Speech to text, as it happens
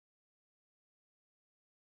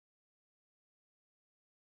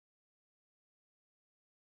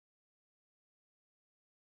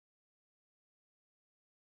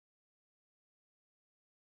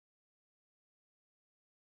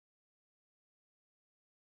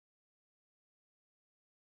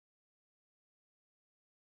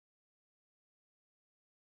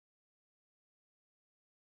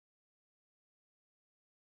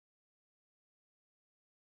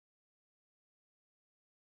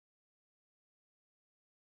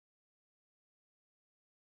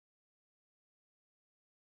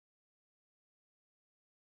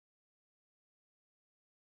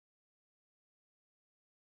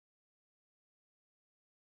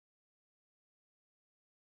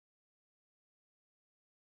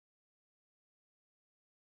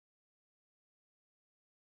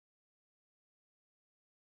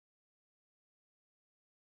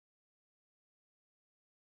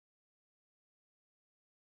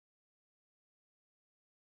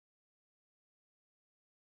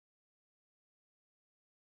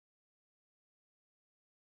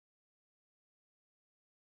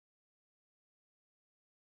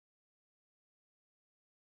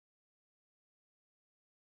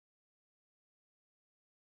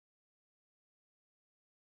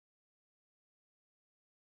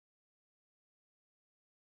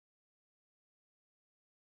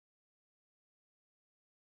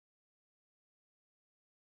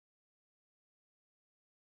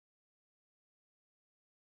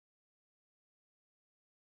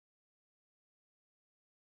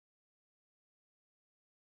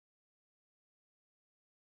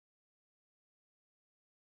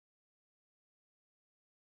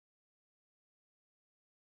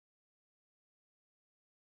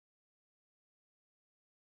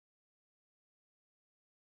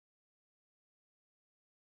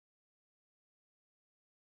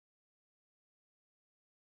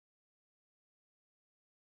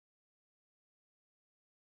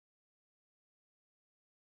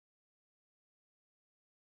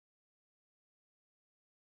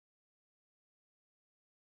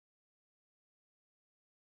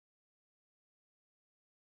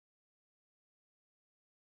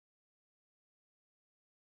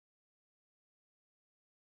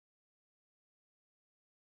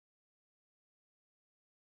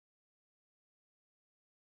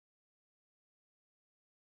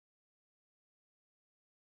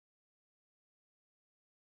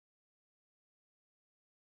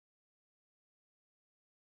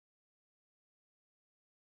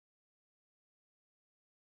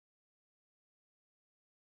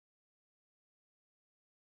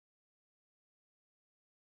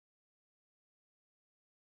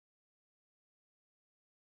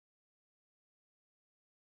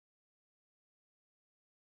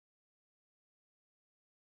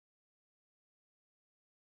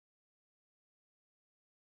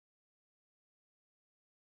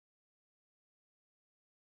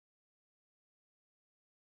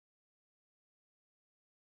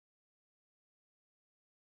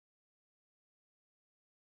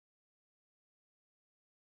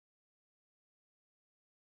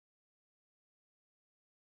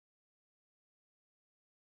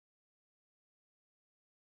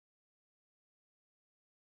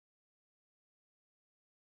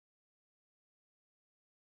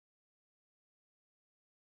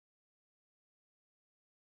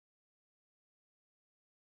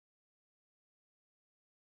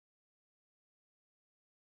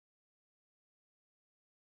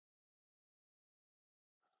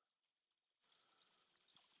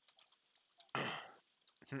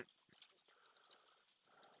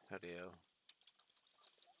Bloody hell.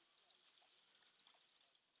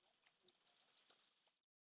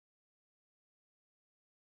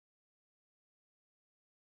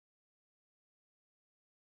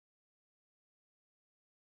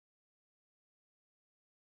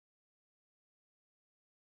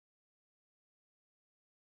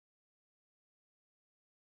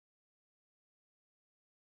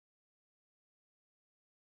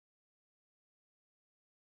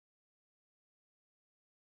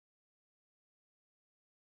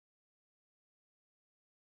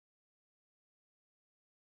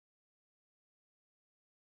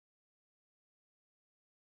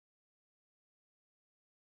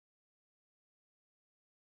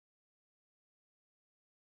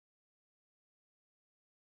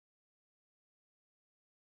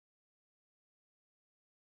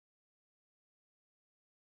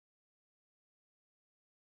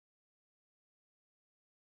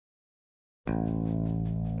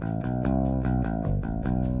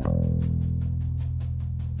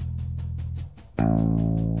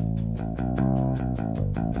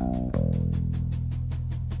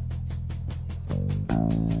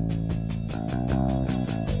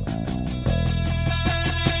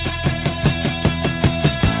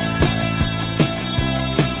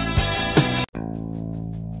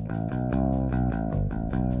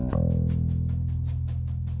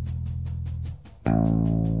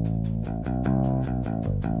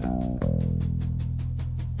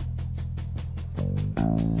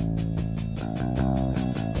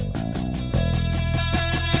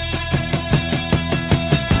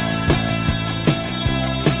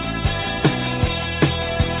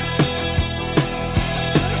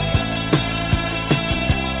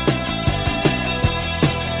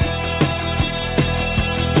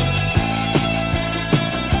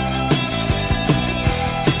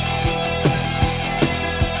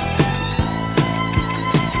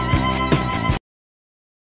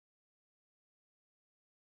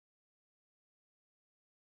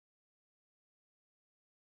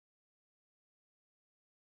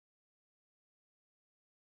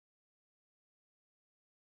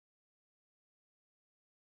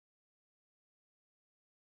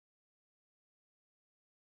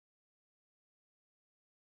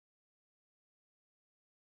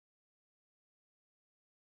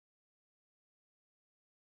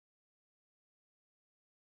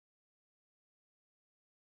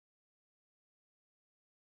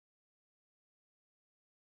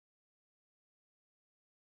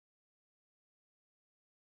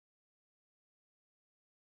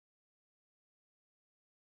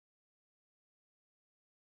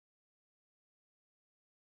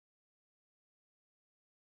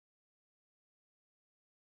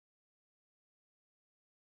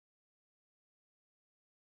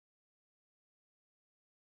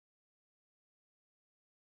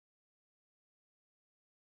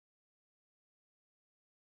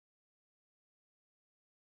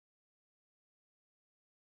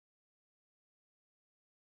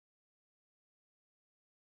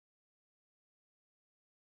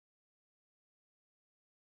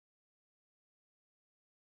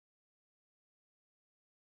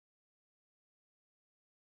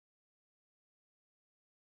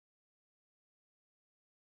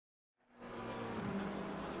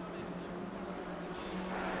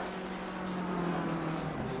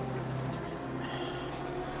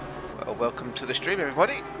 Well, welcome to the stream,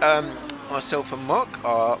 everybody. Myself and Mark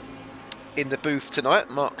are in the booth tonight.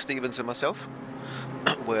 Mark Stevens and myself.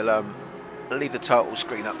 We'll leave the title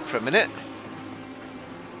screen up for a minute,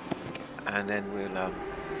 and then we'll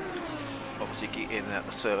obviously get in and out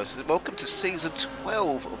the service. Welcome to season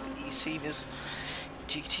 12 of the eSeniors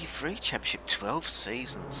GT3 Championship. 12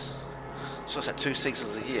 seasons. So it's like 2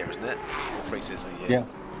 seasons a year, isn't it? Or 3 seasons a year.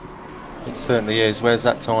 Yeah, it certainly is. Where's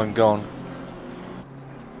that time gone?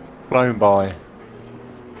 Flown by.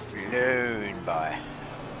 Flown by.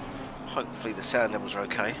 Hopefully the sound levels are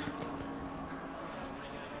okay.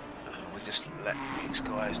 We just let these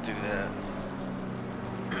guys do their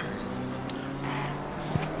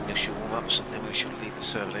initial warm-ups, and then we should leave the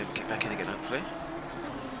server and get back in again, hopefully.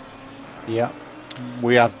 Yeah.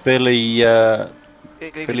 We have Billy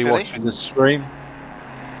Billy watching the stream.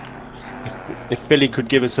 If Billy could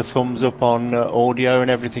give us a thumbs up on audio and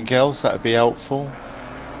everything else, that would be helpful.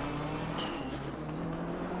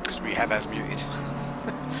 Because we have as muted.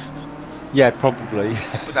 Yeah, probably.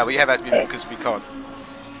 But no, we have as muted because we can't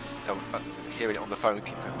hear it on the phone,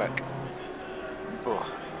 keep going back.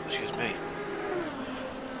 Oh, excuse me.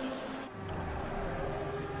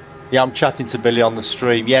 Yeah, I'm chatting to Billy on the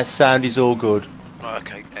stream. Yes, sound is all good.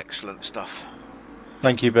 Okay, excellent stuff.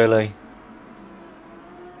 Thank you, Billy.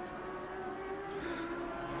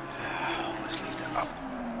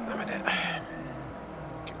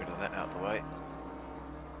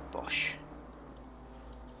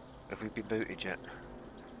 been booted yet.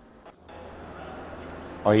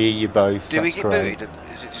 I hear you both. Do we That's get great. booted?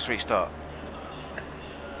 Is it just restart?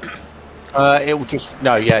 It will just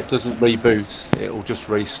it doesn't reboot. It will just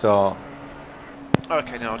restart.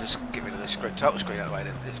 Okay, now I'll just get rid of this title screen out of the way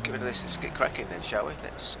then. Let's get rid of this. Let's get cracking then, shall we?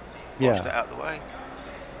 Let's wash that out of the way.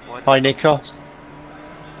 Hi, Nikos.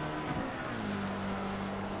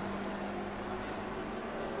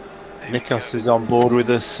 Nikos is on board with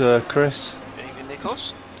us, Chris. Even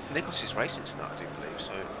Nikos? Nikos is racing tonight, I do believe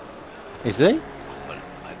so. Is he? But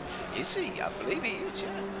is he? I believe he is, yeah.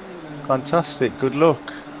 Fantastic. Good luck.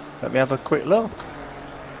 Let me have a quick look.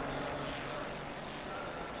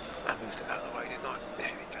 I moved it out of the way, didn't I?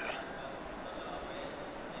 There we go.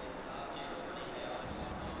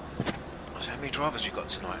 So how many drivers we got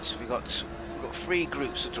tonight? So we've got 3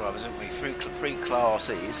 groups of drivers, haven't we? Three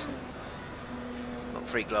classes. Not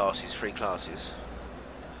 3 classes, 3 classes.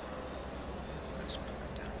 Let's put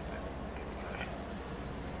that down a bit. Here we go.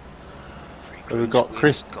 3 groups. We've got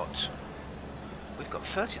Chris. We've got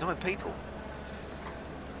 39 people.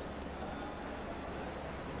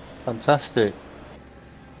 Fantastic.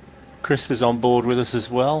 Chris is on board with us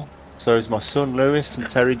as well. So is my son Lewis and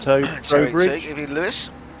Terry Trowbridge. Evening,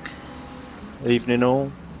 Lewis. Evening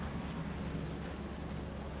all.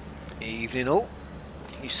 Evening all.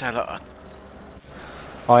 You sound like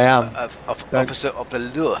I am. officer of the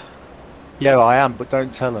law. Yeah, I am, but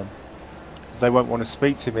don't tell them. They won't want to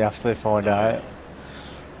speak to me after they find out.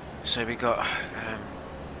 So we got.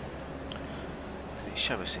 Did it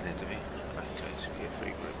show us in there, did we? Okay, so we have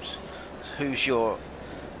 3 groups. So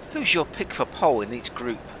who's your pick for pole in each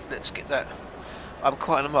group? Let's get that. I'm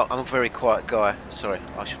a very quiet guy. Sorry,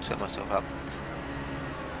 I should turn myself up.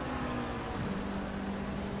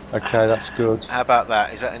 Okay, that's good. How about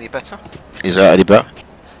that? Is that any better? Is that any better?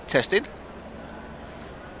 Testing.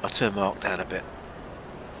 I'll turn Mark down a bit.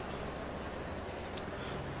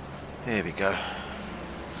 Here we go.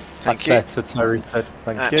 Thank you. That's better, Terry said.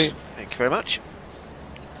 Thank you. Thank you very much.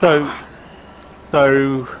 So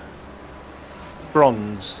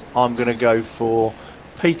bronze, I'm going to go for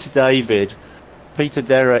Peter David.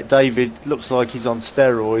 David looks like he's on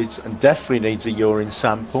steroids and definitely needs a urine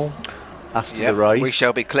sample after the race. We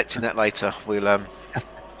shall be collecting that later. We'll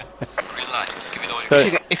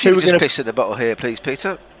So if you could just piss in the bottle here, please,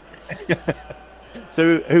 Peter.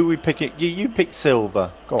 So who are we picking? You pick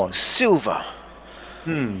Silver. Go on. Silver.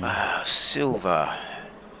 Silver.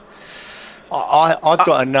 I've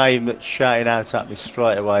got a name that's shouting out at me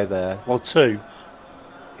straight away there. Well, 2.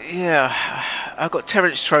 Yeah, I've got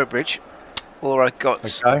Terence Trowbridge, or I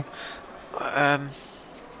got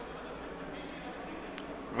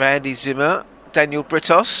Randy Zimmer, Daniel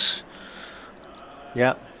Britos.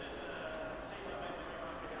 Yeah.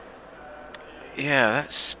 Yeah,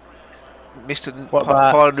 that's Mr. What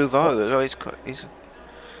about Nouveau.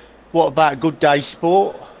 What about Good Day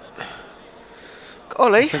Sport?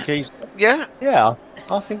 Ollie. Yeah,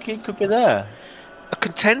 I think he could be there. A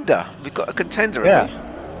contender. We've got a contender. Yeah,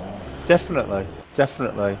 definitely.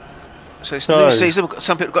 So it's new season.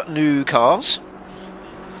 Some people got new cars.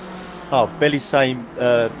 Oh, Billy's saying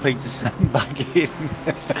Peter Sandbagger.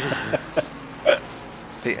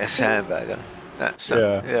 Peter Sandbagger. That's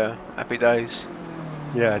yeah. Happy days.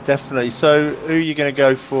 Yeah, definitely. So who are you going to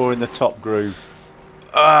go for in the top group?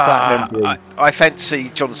 I fancy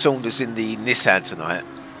John Saunders in the Nissan tonight.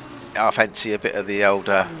 I fancy a bit of the old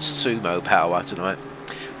sumo power tonight.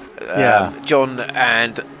 John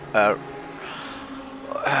and where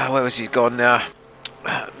was he gone now?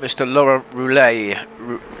 Mr. Laurent Roulet.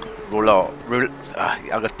 I'm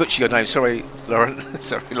going to butcher your name. Sorry, Lauren.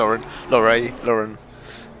 Lauren.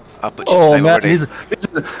 I butchered your name already.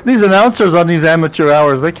 These announcers on these amateur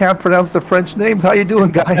hours, they can't pronounce the French names. How you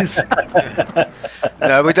doing, guys?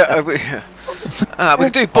 No, we don't. We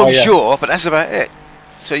can do bonjour, but that's about it.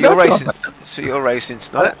 So you're racing. So you're racing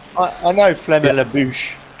tonight. I know Fleming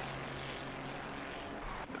LaBouche.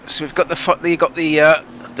 So we've got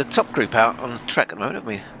the top group out on the track at the moment, haven't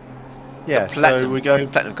we? Yeah. Platinum, so we're going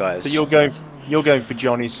platinum guys. So you're going for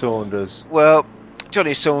Johnny Saunders. Well,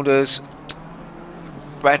 Johnny Saunders,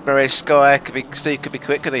 Brad Murray, Steve could be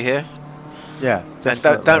quick, can he here? Yeah,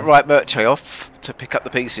 definitely. And don't write Murchay off to pick up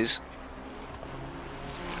the pieces.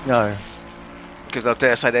 No. Because I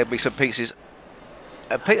dare say there'll be some pieces.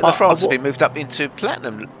 Peter LaFrance has been moved up into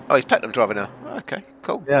platinum. Oh, he's platinum driver now. Okay,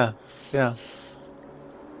 cool. Yeah.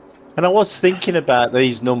 And I was thinking about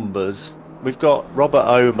these numbers. We've got Robert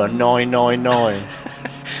Omer 999.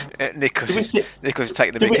 Nicholas is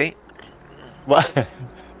taking the mickey.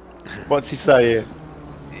 What's he saying?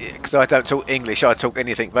 Yeah, because I don't talk English. I talk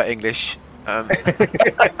anything but English.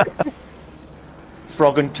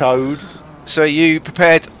 Frog and Toad. So are you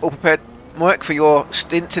prepared, all prepared, Mike, for your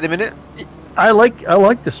stint in a minute? I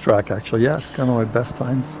like this track actually. Yeah, it's kind of my best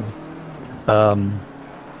time. So.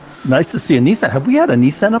 Nice to see a Nissan. Have we had a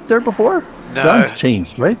Nissan up there before? No. John's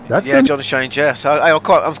changed, right? That's Yeah, John's changed. Yeah, so I'm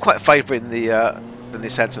quite favouring the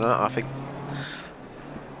Nissan tonight. I think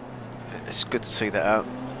it's good to see that out,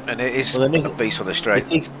 and it is a beast on the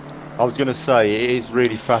straight. I was going to say it is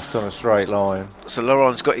really fast on a straight line. So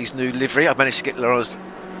Laurent's got his new livery. I've managed to get Laurent's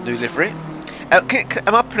new livery.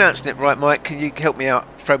 Am I pronouncing it right, Mike? Can you help me out?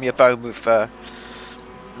 Throw me a bone with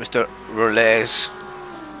Mr. Rolaire's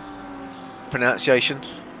pronunciation.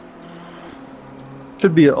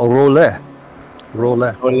 Should be a Rolais.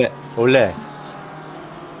 Rolais. Ole.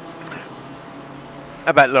 How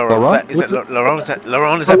about Laurent? Is that Laurent? Is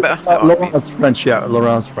that better? Laurent's French, yeah.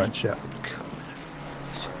 Laurent's French, yeah.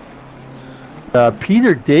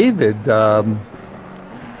 Peter David, I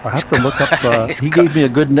have to look up. He gave me a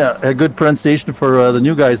good pronunciation for the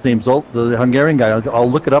new guy's name, Zolt, the Hungarian guy. I'll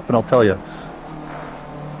look it up and I'll tell you.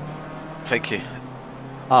 Thank you.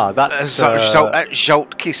 Ah, that's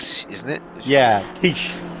Jolt Kiss, isn't it? Yeah, Kish.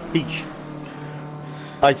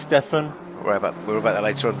 Hi, Stefan. We're about that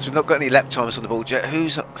later on. So we've not got any lap times on the board yet.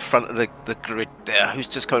 Who's up front of the grid there? Who's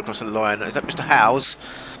just coming across the line? Is that Mr. Howes?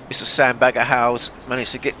 Mr. Sandbagger Howes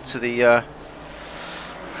managed to get to the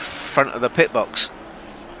front of the pit box.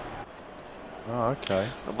 Oh, okay.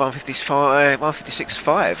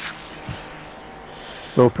 156.5.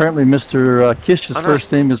 So apparently Mr. Kish's first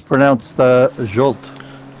name is pronounced Jolt.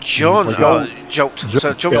 John, Jolt.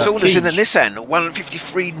 So John Saunders in the Nissan,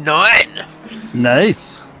 153.9.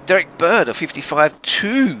 Nice. Derek Bird, a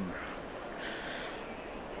 55.2.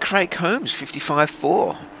 Craig Holmes,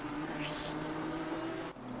 55.4.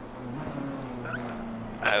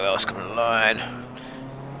 Who else coming on the line?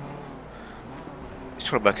 Just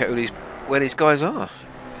trying to work out where these guys are.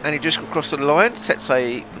 And he just crossed the line. Let's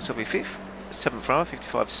say, what's up, 5th? 7th row,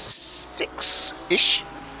 55.6-ish.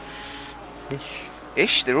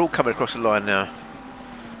 Ish. They're all coming across the line now.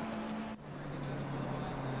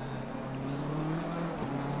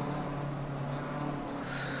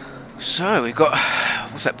 So we've got,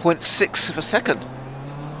 what's that, 0.6 of a second.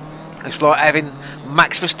 It's like having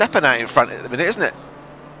Max Verstappen out in front at the minute, isn't it?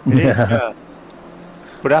 Yeah.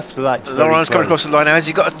 But after that, Laurent's coming across the line now. Has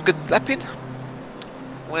he got a good lap in?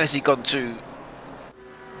 Where's he gone to?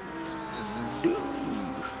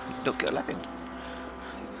 Not get a lap in.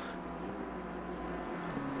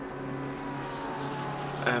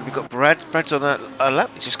 And we've got Brad. Brad's on a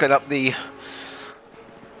lap. He's just going up the.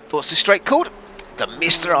 What's the straight called? The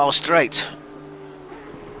Mistral Straight.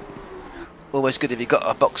 Always good if you got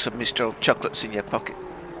a box of Mistral chocolates in your pocket.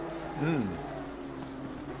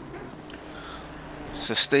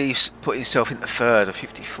 So Steve's put himself into third of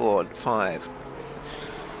 54.5.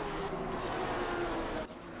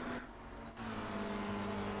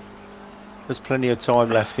 There's plenty of time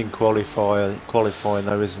left in qualifying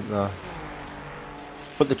though, isn't there?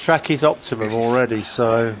 But the track is optimum already,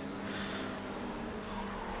 so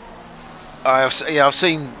I've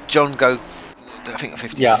seen John go, I think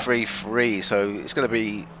 53.3, so it's going to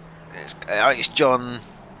be, it's John,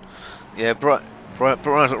 yeah, Brian's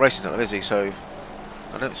not racing now, is he? So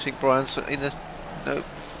I don't think Brian's in the, no.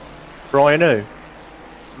 Brian who?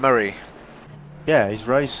 Murray. Yeah, he's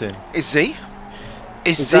racing. Is he?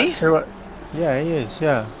 Is he? Yeah, he is,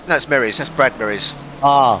 yeah. No, it's Murray's, that's Brad Murray's.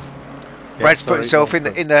 Ah. Brad's put himself in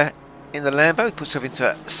the Lambo, he puts himself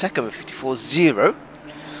into second with 54.0.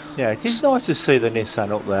 Yeah, it is nice to see the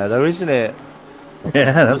Nissan up there though, isn't it?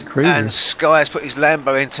 Yeah, that's crazy. And Sky's put his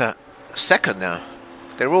Lambo into second now.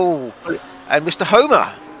 They're all, and Mr.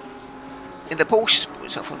 Homer in the Porsche put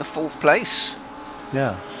himself in the 4th place.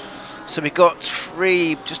 Yeah. So we've got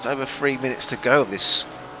just over 3 minutes to go of this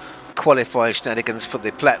qualifying shenanigans for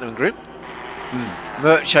the Platinum Group.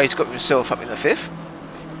 Merche's got himself up in the 5th.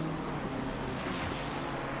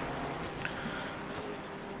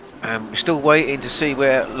 And we're still waiting to see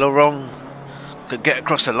where Laurent can get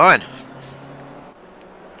across the line.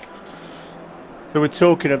 So we're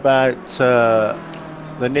talking about the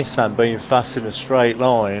Nissan being fast in a straight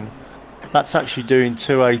line. That's actually doing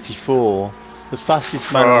 284. The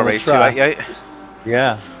fastest man on the track. 288.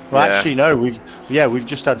 Yeah. Well, actually, no. We've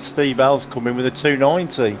just had Steve Ells come in with a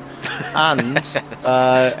 290, and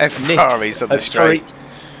Ferraris on the straight.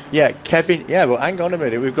 Yeah, Kevin. Yeah, well, hang on a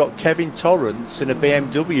minute. We've got Kevin Torrance in a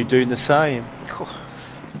BMW doing the same.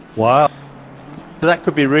 Wow. So that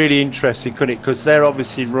could be really interesting, couldn't it? Because they're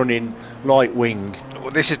obviously running light wing.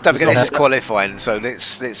 Well, this is qualifying. So let's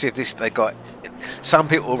see if this they got. Some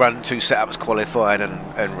people run 2 setups qualifying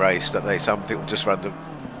and race, don't they? Some people just run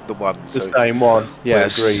the the one. The same one. Yeah,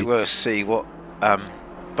 agreed. We'll see what.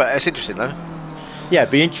 But it's interesting though. Yeah,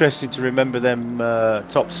 it'd be interesting to remember them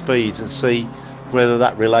top speeds and see whether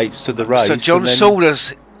that relates to the race. So John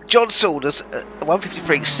Saunders,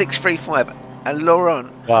 153.635, and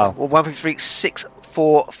Laurent, wow,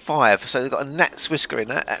 153.645. So they've got a gnat's whisker in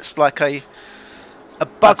that. That's like a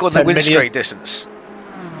bug on the windscreen distance.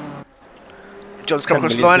 John's come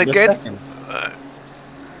across the line again.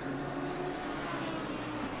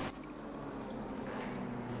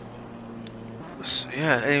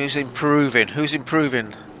 Yeah, who's improving? Who's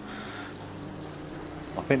improving?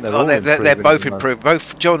 I think they're both improving.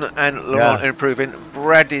 Both John and Laurent are improving.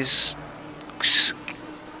 Brad is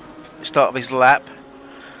start of his lap.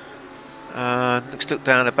 Looks to look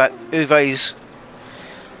down the back. Uwe's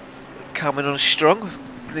coming on strong.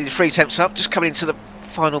 Needed 3 tenths up. Just coming into the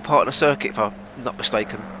final part of the circuit, if I'm not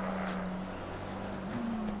mistaken,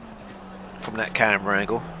 from that camera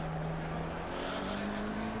angle.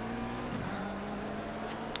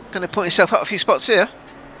 Going to put himself up a few spots here.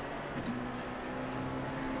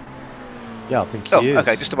 Yeah, I think he is.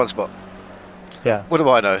 Okay, just a one spot. Yeah. What do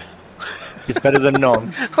I know? It's better than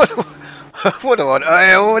none. What do I know?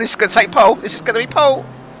 Oh, this is going to take pole. This is going to be pole.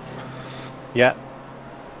 Yeah.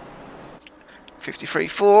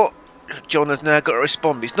 53.4. John has now got to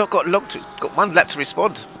respond. He's not got long to. Got 1 lap to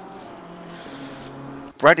respond.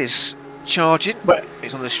 Brad is charging.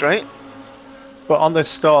 He's on the straight. But on the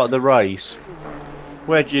start of the race,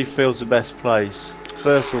 where do you feel's the best place?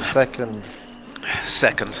 First or second?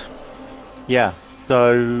 Second. Yeah.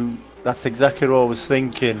 So that's exactly what I was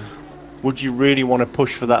thinking. Would you really want to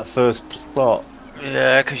push for that first spot?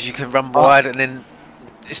 Yeah, because you can run wide and then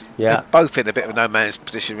they're both in a bit of a no man's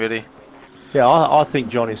position, really. Yeah, I think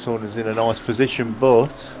Johnny Saunders in a nice position,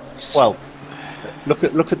 but well, look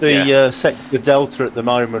at the delta at the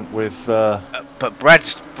moment with. But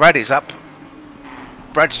Brad is up.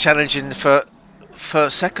 Brad's challenging for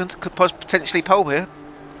second, could potentially pole here.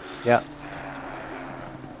 Yeah.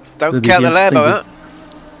 Don't count the Lambo out.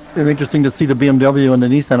 It'll be interesting to see the BMW and the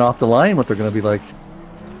Nissan off the line, what they're going to be like.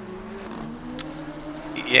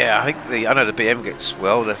 Yeah, I think I know the BM gets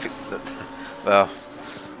well. Well,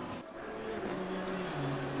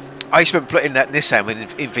 I used to remember putting that Nissan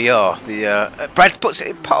in VR. Brad puts it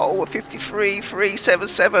in pole at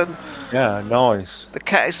 53.377. Yeah, nice. The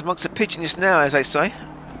cat is amongst the pigeons now, as they say.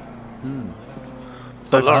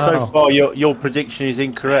 But so far, your prediction is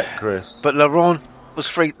incorrect, Chris. But Laurent was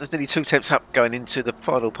nearly 2 tenths up going into the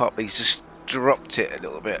final part, but he's just dropped it a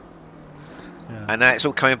little bit. Yeah. And now it's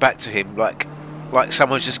all coming back to him, like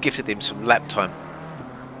someone's just gifted him some lap time.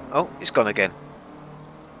 Oh, it's gone again.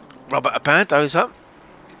 Robert Abando's up.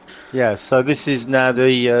 Yeah, so this is now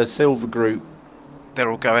the silver group. They're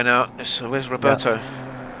all going out. So where's Roberto?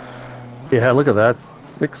 Yeah, look at that.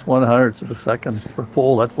 6/100ths of a second for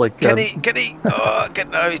pole. That's like. Can he? Oh,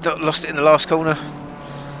 no, he's not lost it in the last corner.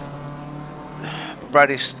 Brad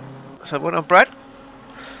is. So what on Brad?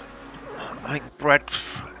 I think Brad.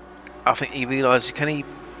 I think he realises.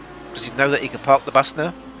 Does he know that he can park the bus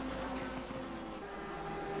now?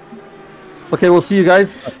 Okay, we'll see you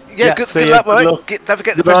guys. Yeah, good luck, mate. Don't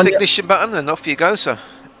forget to press the ignition button and off you go, sir.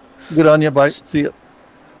 Good on you, bye. See you.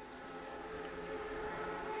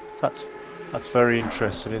 That's very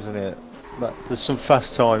interesting, isn't it? There's some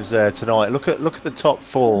fast times there tonight. Look at the top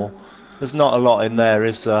 4. There's not a lot in there,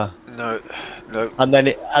 is there? No. And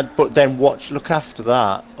then but then look after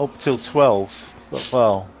that up till 12.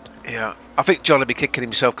 Well. Yeah, I think John will be kicking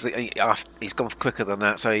himself because he's gone quicker than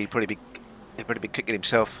that, so he'd probably be kicking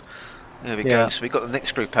himself. There we go. So we've got the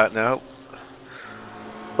next group out now.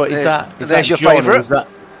 But there's your favourite.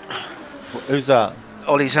 Who's that?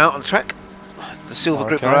 Ollie's out on the track. The silver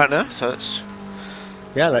group are out now, so that's.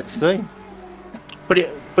 Yeah, let's see. But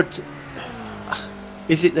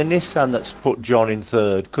is it the Nissan that's put John in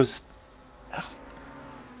third? Because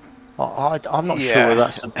I'm not sure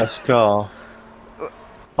that's the best car.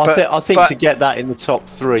 I think to get that in the top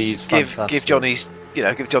 3 is fantastic. Give John his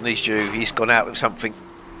due. He's gone out with something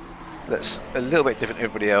that's a little bit different to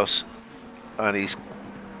everybody else, and he's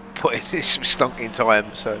putting some stonking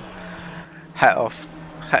time. So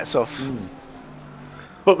hats off.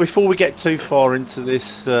 But before we get too far into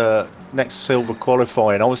this next silver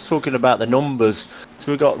qualifying, I was talking about the numbers.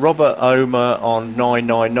 So we've got Robert Omer on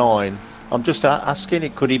 999. I'm just asking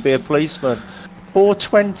it, could he be a policeman?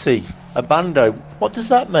 420, a bando. What does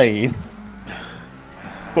that mean?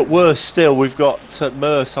 But worse still, we've got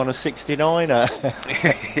Merce on a 69er.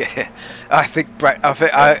 Yeah, I think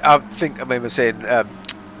I remember seeing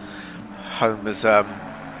Homer's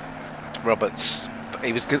Roberts.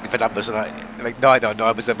 He was looking for numbers, and I think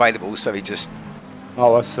 999 was available, so he just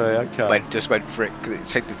Oh, I see. Okay. Just went for it because it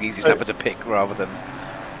seemed the easiest number to pick rather than.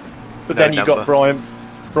 But no then you number. got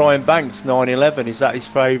Brian Banks 911. Is that his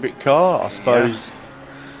favourite car? I suppose.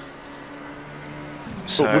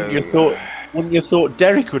 So But wouldn't you thought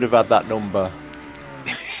Derek would have had that number?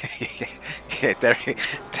 yeah,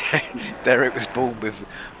 Derek was born with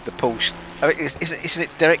the Porsche. I mean, isn't it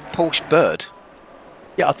Derek Porsche Bird?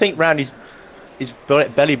 Yeah, I think round his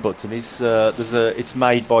belly button is it's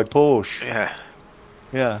made by Porsche. Yeah.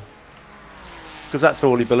 Yeah. Because that's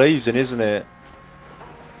all he believes in, isn't it?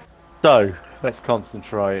 So let's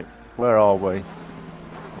concentrate. Where are we?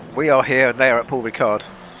 We are here and they are at Paul Ricard.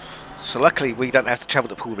 So luckily we don't have to travel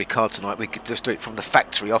to Paul Ricard tonight. We could just do it from the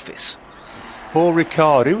factory office. Paul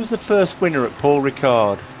Ricard. Who was the first winner at Paul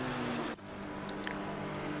Ricard?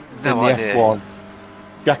 No in the idea. F1.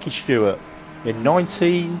 Jackie Stewart in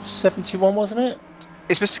 1971, wasn't it?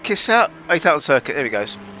 Is Mr. Kiss out? Oh, he's out on circuit. There he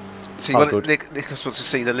goes. So Nicholas wants to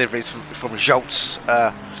see the liveries from Jolt's.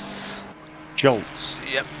 Jolts.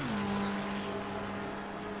 Yep.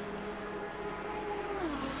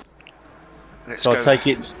 Let's So go. I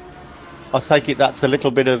take it that's a little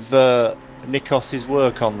bit of Nikos's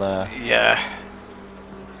work on there. Yeah.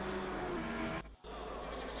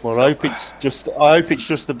 Well, I hope it's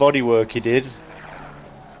just the body work he did,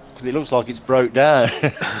 because it looks like it's broke down.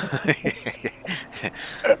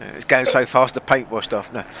 It's going so fast the paint washed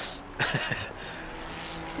off. No.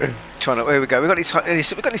 Here we go. We've got any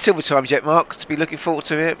silver times yet, Mark? To be looking forward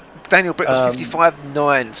to it. Daniel Britt was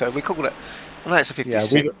 55.9, so we call it. Well, no, it's a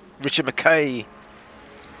 56. Yeah, Richard McKay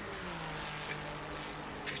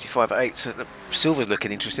 55.8. So the silver's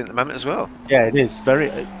looking interesting at the moment as well. Yeah, it is.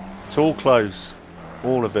 It's all close,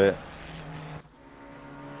 all of it.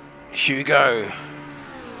 Hugo.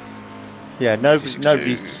 Yeah,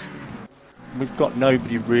 nobody's. We've got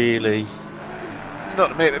nobody really.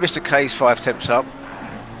 Not a minute, but Mr. K's 5 tenths up.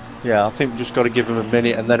 Yeah, I think we've just got to give him a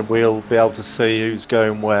minute, and then we'll be able to see who's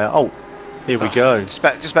going where. Oh, here we go. Just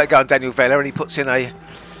about going Daniel Vella, and he puts in a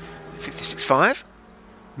 56.5.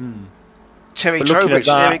 Terry Trowbridge,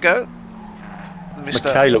 there we go.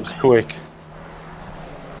 McKay looks quick.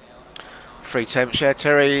 3 temps, yeah.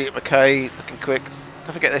 Terry, McKay looking quick.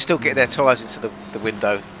 Don't forget, they're still getting their tyres into the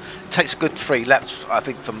window. It takes a good 3 laps, I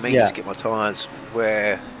think, for me to get my tyres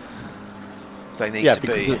where they need to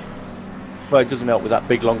be. Well, it doesn't help with that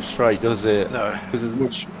big long straight, does it? No.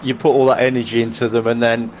 Because you put all that energy into them, and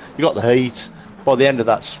then you got the heat. By the end of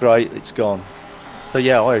that straight, it's gone. So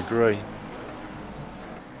yeah, I agree.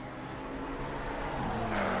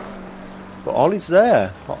 But Ollie's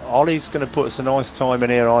there. Ollie's going to put us a nice time in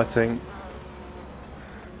here, I think.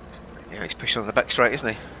 Yeah, he's pushing on the back straight, isn't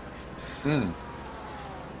he? He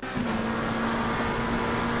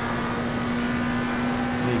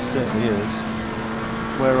certainly is.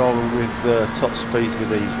 Where are we with top speeds with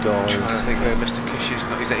these guys? I'm trying to think where Mr. Cush is.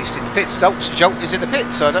 He's in the pits. Jolt is in the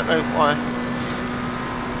pits, so I don't know why.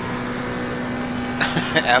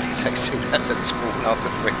 Audi takes 2 laps and it's walking after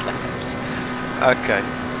 3 laps. Okay.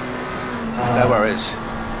 No worries.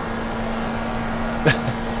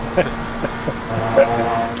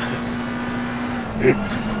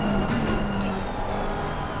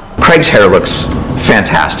 Craig's hair looks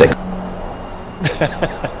fantastic.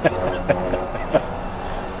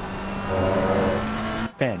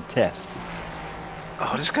 Fantastic.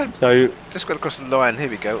 Oh, just go across the line. Here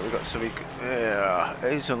we go. We've got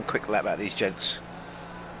who's on a quick lap out of these gents?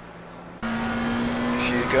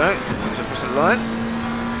 Hugo, who's across the line?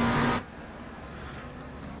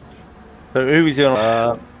 So who is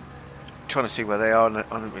on? Trying to see where they are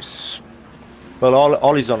on this. Well,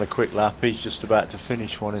 Ollie's on a quick lap. He's just about to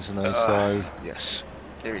finish one, isn't he? So yes,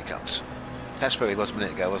 here he comes. That's where he was a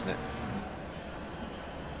minute ago, wasn't it?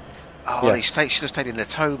 Oh, yes. He should have stayed in the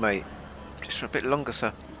tow, mate. Just for a bit longer,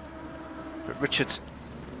 sir. But Richard,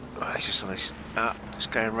 he's just on this. Just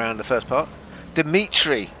going around the first part.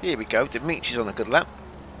 Dimitri, here we go. Dimitri's on a good lap.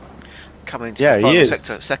 Coming to the final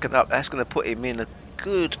sector, second up. That's going to put him in a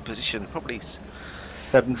good position, probably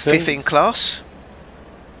 5th in class.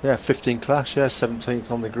 Yeah, 5th in class. Yeah, 17th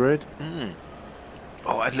on the grid.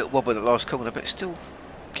 Oh, I had a little wobble in the last corner, but still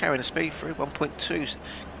carrying the speed through 1.2.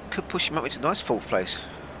 Could push him up into a nice 4th place.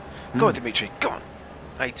 Go on, Dimitri. Go on.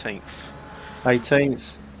 18th.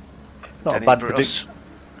 18th. Not Danny a bad Britos prediction.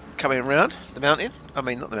 coming around the mountain. I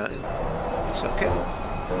mean, not the mountain. Circuit.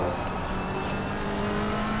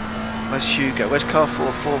 Where's Hugo? Where's car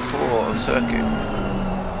 444 on circuit?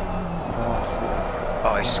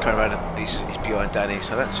 Oh, he's just coming around. He's behind Danny,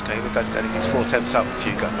 so that's okay. We'll go to Danny. He's 4 tenths up with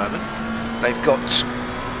Hugo at the moment. They've got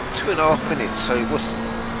 2.5 minutes, so what's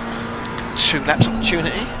 2 laps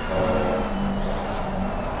opportunity?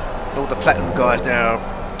 All the platinum guys now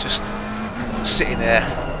are just sitting there,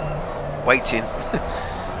 waiting.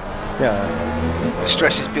 Yeah. The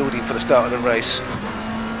stress is building for the start of the race.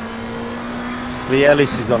 Lee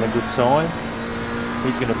Ellis is on a good time.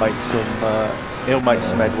 He's going to make some. He'll make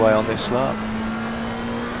some headway on this lap.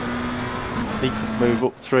 He could move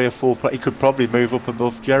up 3 or 4. He could probably move up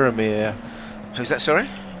above Jeremy here. Who's that? Sorry.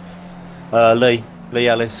 Lee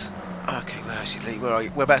Ellis. Okay, where is he, Lee? Where are you?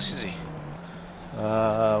 Whereabouts is he?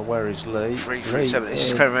 Where is Lee? 337. This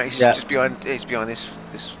is coming. He's just behind. He's behind this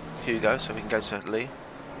Hugo, so we can go to Lee.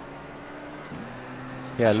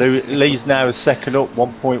 Yeah, Lee's now a second up,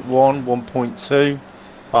 1.1, 1.2.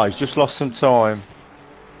 Oh, he's just lost some time.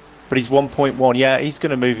 But he's 1.1. Yeah, he's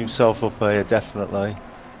going to move himself up here, definitely.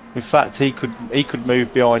 In fact, he could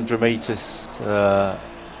move behind Dramitis,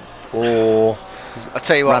 or I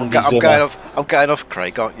tell you what, I'm going off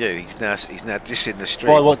Craig, aren't you? He's now dissing the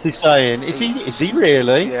stream. Why? What's he saying? Is he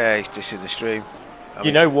really? Yeah, he's dissing the stream.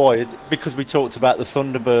 You know why? Because we talked about the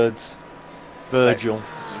Thunderbirds. Virgil.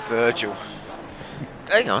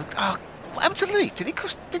 Hang on. Oh, what happened to Lee? Didn't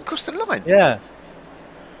cross the line? Yeah.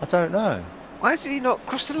 I don't know. Why did he not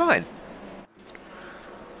cross the line?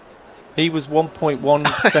 He was 1.1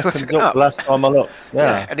 seconds up last time I looked.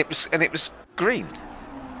 Yeah. And it was green.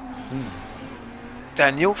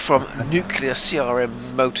 Daniel from Nuclear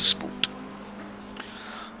CRM Motorsport.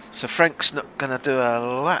 So Frank's not going to do a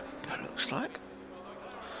lap, looks like.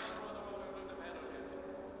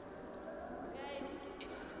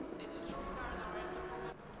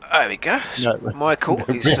 There we go. So No. Michael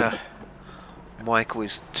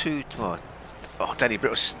is two. Oh, Danny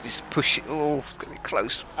Britt is pushing. Oh, it's going to be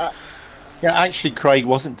close. Yeah, actually, Craig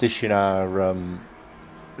wasn't dishing our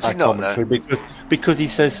commentary because he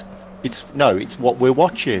says it's what we're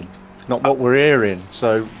watching, not what we're hearing.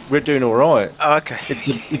 So we're doing all right. Oh, okay.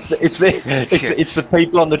 It's the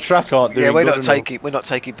people on the track aren't doing. Yeah, we're good not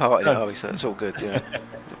taking part in it, are we? So it's all good. Yeah.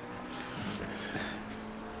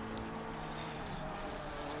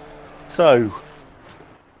 So,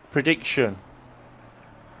 prediction.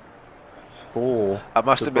 I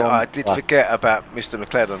must admit, I did forget about Mr.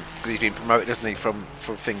 McLaren because he's been promoted, hasn't he, from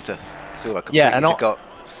thing to silver. I completely forgot.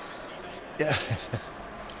 Yeah.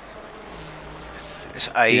 It's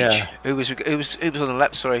age. Yeah. Who was on the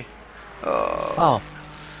lap? Sorry.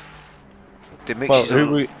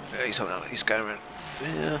 Dimitri. He's going around.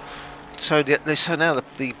 Yeah. So now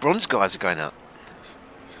the bronze guys are going out.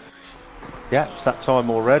 Yeah, it's that time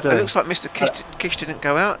already. It looks like Mr. Kish didn't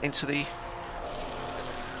go out into the.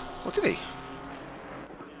 What did he?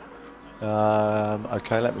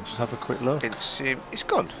 Okay, let me just have a quick look. It's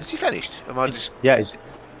gone. Has he finished? Yeah,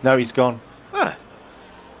 no, he's gone. Ah.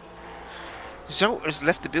 Zolt has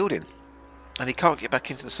left the building, and he can't get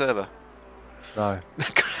back into the server. No.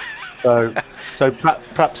 so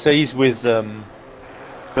perhaps he's with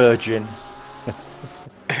Virgin.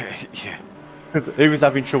 Yeah. Who was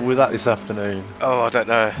having trouble with that this afternoon? Oh, I don't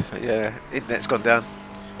know. Yeah, internet's gone down.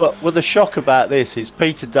 Well, the shock about this is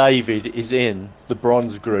Peter David is in the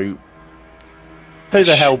bronze group. Who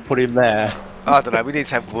the hell put him there? I don't know. We need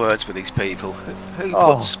to have words with these people. Who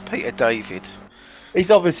puts Peter David? He's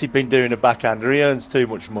obviously been doing a backhander. He earns too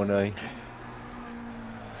much money.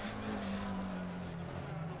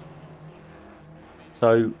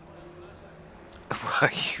 So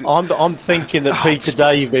I'm thinking that Peter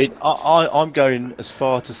David. I'm going as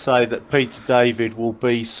far to say that Peter David will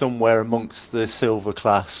be somewhere amongst the silver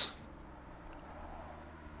class.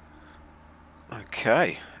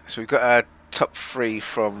 Okay, so we've got our top 3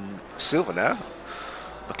 from silver now.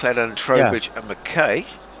 McLaren, Trowbridge, and McKay.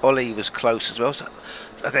 Ollie was close as well. So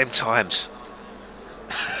at them times.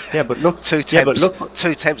 Yeah, but look, 2 temps. Yeah, but look,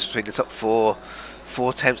 2 temps between the top 4,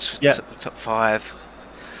 4 temps between the top 5.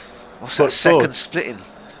 What's that second splitting?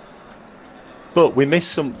 But we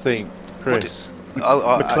missed something, Chris.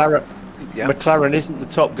 McLaren isn't the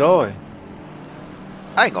top guy.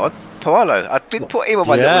 Hang on, Paolo. I did put him on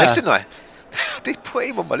my little list, didn't I? I did put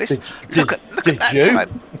him on my list. Look at that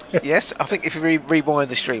time. Yes, I think if you rewind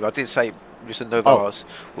the stream, I did say Mr. Novars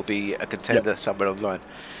will be a contender somewhere online.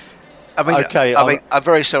 I mean, I'm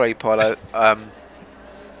very sorry, Paolo.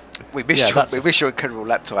 We missed your incredible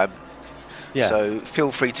lap time. Yeah. So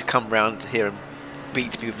feel free to come round here and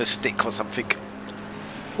beat me with a stick or something.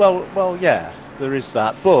 Well, yeah, there is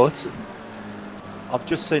that. But I've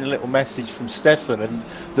just seen a little message from Stefan, and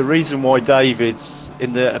the reason why David's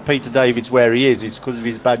Peter David's where he is because of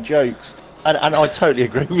his bad jokes, and I totally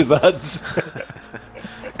agree with that.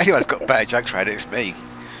 Anyone's got bad jokes, right? It's me.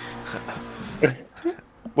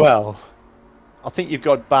 Well, I think you've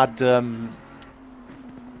got bad.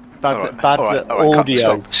 Bad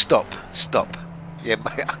audio. Stop. Yeah,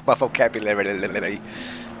 my vocabulary.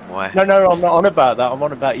 Why? No, I'm not on about that. I'm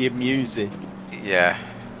on about your music. Yeah.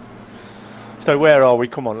 So where are we?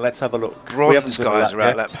 Come on, let's have a look. We haven't Bronze done a guys lap are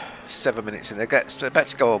out yet. lap 7 minutes in. They're about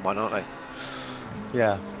to go on one, aren't they?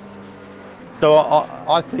 Yeah. So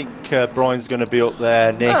I think Brian's going to be up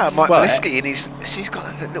there, Nick. Ah, Mike Well, Liskey, and he's got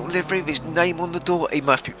a little livery with his name on the door. He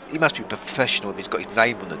must be professional if he's got his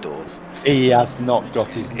name on the door. he has not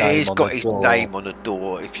got his name He's on got the his door. name on the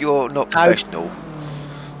door. If you're not professional,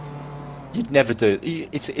 You'd never do it.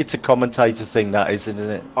 It's a commentator thing, that is, isn't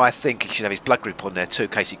it? I think he should have his blood group on there too, in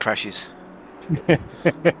case he crashes.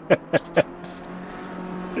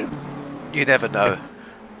 You never know.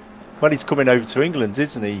 Well, he's coming over to England,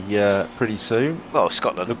 isn't he? Pretty soon. Well,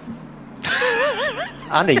 Scotland.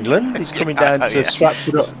 And England. He's coming down to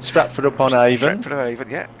Stratford upon Avon. Stratford upon Avon,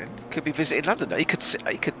 yeah. Could be visiting London. He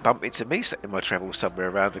could bump into me in my travels somewhere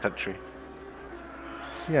around the country.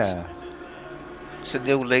 Yeah. So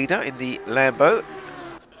Neil Leader in the Lambo,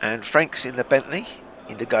 and Frank's in the Bentley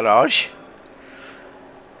in the garage.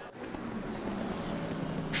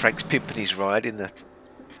 Frank's pimping his ride in the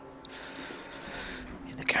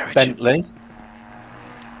garage. Bentley.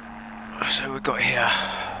 So we've got here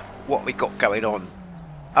what we got going on.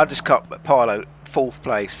 Undercut Parlo, 4th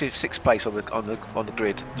place, 5th, 6th place on the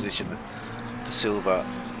grid position for silver.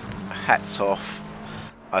 Hats off.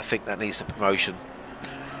 I think that needs a promotion.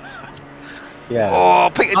 Yeah. Oh,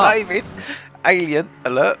 Peter David, alien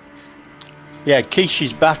alert. Yeah,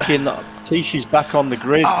 Kishi's back in. Kishi's back on the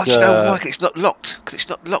grid. Oh, do you know why? It's not locked. Because it's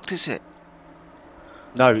not locked, is it?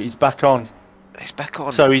 No, he's back on. It's back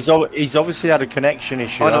on. So he's obviously had a connection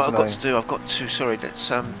issue. I know. Hasn't I've got to. Sorry, let's.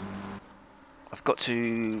 I've got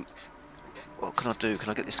to. What can I do?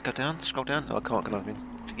 Can I get this to go down? Scroll down? No, I can't. Can I?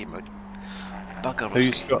 Thingy mode. Bugger.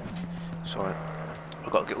 Who's got? Sorry,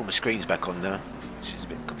 I've got to get all my screens back on now, which is a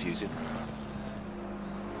bit confusing.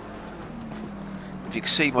 If you can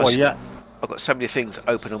see my, yeah. I've got so many things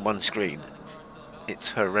open on one screen.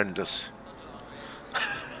 It's horrendous.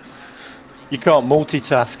 You can't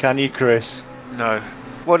multitask, can you, Chris? No.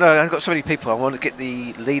 Well, no, I've got so many people. I want to get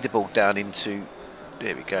the leaderboard down into.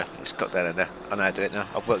 There we go. It's got that in there. I know how to do it now.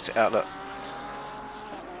 I've worked it out. Look.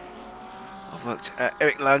 I've worked out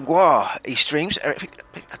Eric Langlois. He streams.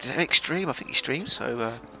 Does Eric stream? I think he streams.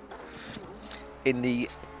 So, in the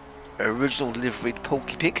original liveried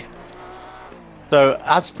Porky Pig. So,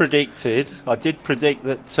 as predicted, I did predict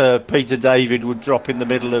that Peter David would drop in the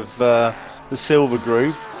middle of the silver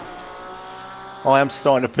group. I am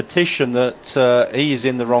starting a petition that he is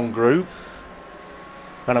in the wrong group.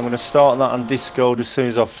 And I'm going to start that on Discord as soon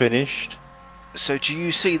as I've finished. So do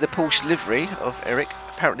you see the Porsche livery of Eric?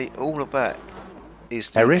 Apparently all of that is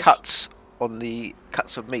the Eric? cuts on the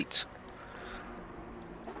cuts of meat.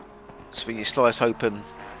 So when you slice open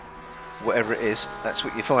whatever it is, that's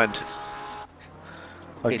what you find.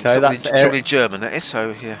 Okay, It's that's all in German, that is,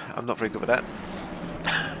 so yeah, I'm not very good with that.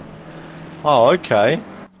 Oh, okay.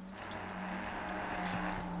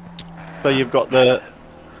 So you've got the...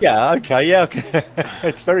 Yeah, okay, yeah, okay.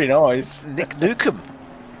 It's very nice. Nick Newcomb.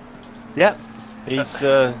 Yep. He's...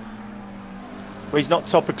 well, he's not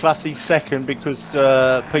top of class, he's second because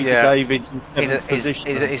Peter David's in 7th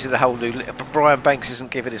position. He's in the whole new... Brian Banks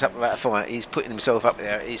isn't giving this up about a fight. He's putting himself up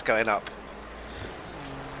there. He's going up.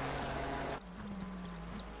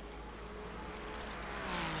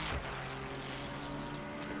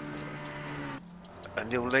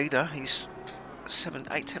 And your leader, he's 7,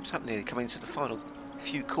 8 attempts up nearly, coming into the final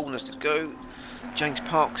few corners to go. James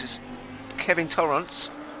Parks is... Kevin Torrance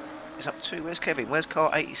is up 2. Where's Kevin? Where's car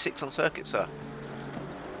 86 on circuit, sir?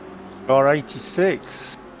 Car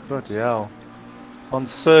 86. Bloody hell. On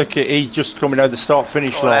circuit, he's just coming over the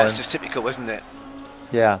start-finish line. That's just typical, isn't it?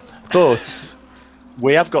 Yeah. But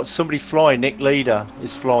we have got somebody flying. Nick Leader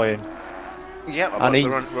is flying. Yeah, we're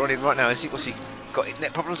on in right now. What's he got?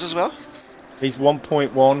 Net problems as well? He's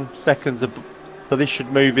 1.1 seconds, so this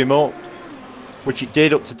should move him up, which it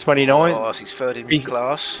did up to 29. Oh, he's third in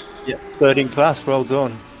class. Yeah, third in class. Well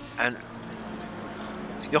done. And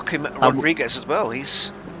Joachim Rodriguez as well.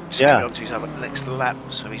 He's coming on to his next lap,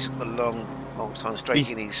 so he's got a long time straight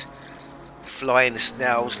in. He's flying the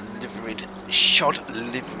Snell's liveried,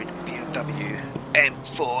 liveried BMW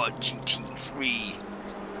M4 GT3.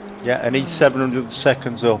 Yeah, and he's 700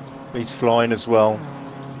 seconds up. He's flying as well.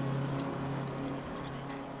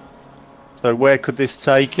 So where could this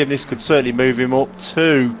take him? This could certainly move him up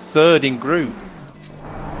to third in group.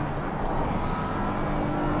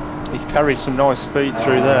 He's carried some nice speed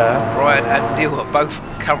through there. Brian and Neil are both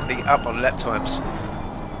currently up on lap times.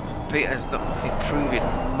 Peter's not improving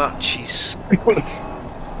much. He's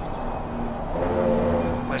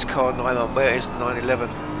Where's car 9 on? Where is the 911?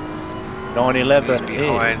 911 He's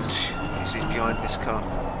behind. is... He's behind this car.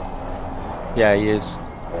 Yeah, he is.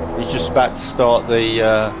 He's just about to start the...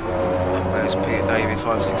 Where's Peter David?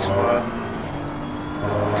 561.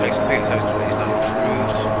 Okay, so Peter David's not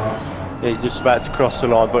improved. Yeah, he's just about to cross the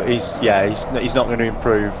line, but he's not going to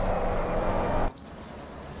improve.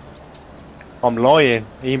 I'm lying.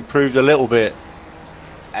 He improved a little bit.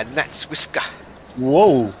 And that's Whisker.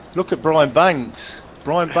 Whoa! Look at Brian Banks.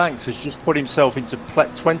 Brian Banks has just put himself into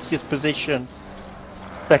 20th position,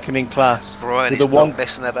 second in class. Brian is not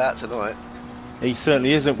messing about tonight. He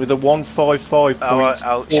certainly isn't, with a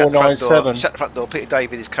 155.497. Shut the front door. Peter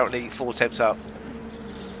David is currently 4 tenths up.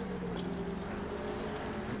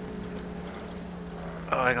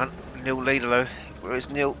 Oh, hang on. Neil leader though. Where is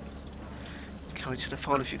Neil? Coming to the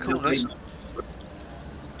final few corners.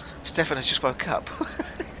 Stefan has just woke up.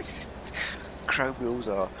 Chrome wheels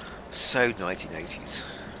are so 1980s.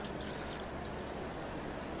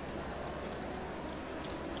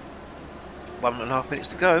 One and a half minutes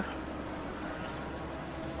to go.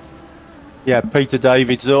 Yeah, Peter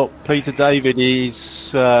David's up. Peter David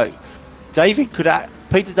is... Peter David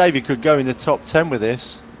could go in the top 10 with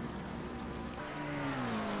this.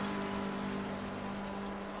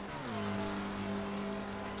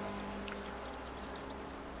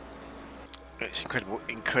 It's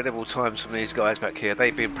incredible times from these guys back here.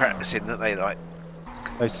 They've been practicing, haven't they? Like,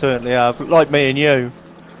 They certainly have, like me and you.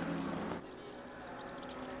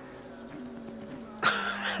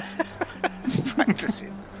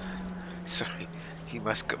 practicing. Sorry, he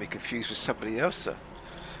must got me confused with somebody else, sir.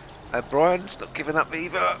 Brian's not giving up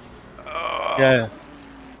either. Oh. Yeah.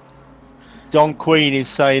 Don Queen is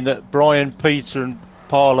saying that Brian, Peter and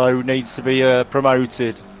Parlow needs to be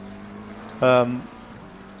promoted.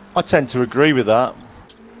 I tend to agree with that.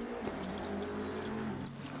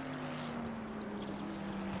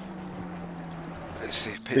 Let's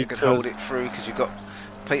see if Peter can hold it through, because you've got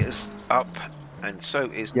Peter's up and so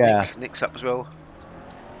is Nick. Nick's up as well.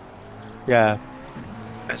 Yeah.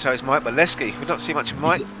 And so is Mike Molesky. We don't see much of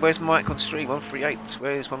Mike. Where's Mike on stream? 138.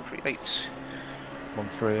 Where's 138?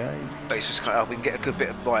 138. But it's just kind of, we can get a good bit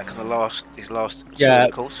of Mike on the his last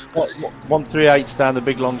course. 138's down the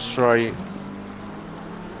big long straight.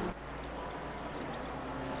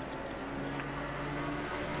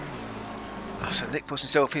 So Nick puts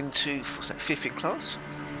himself into, what's that, 5th in class.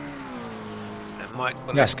 And Mike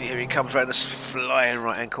Molesky, here he comes round this flying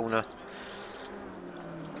right hand corner.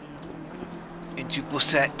 Into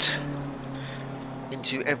Busset.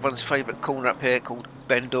 Into everyone's favourite corner up here called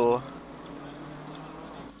Bendor.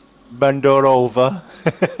 Bendor over.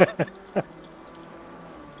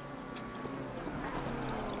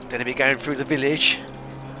 Then he'll be going through the village.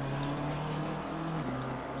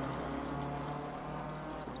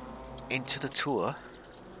 Into the tour.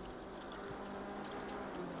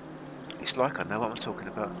 It's like I know what I'm talking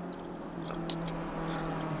about.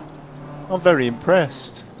 I'm very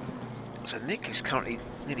impressed. So Nick is currently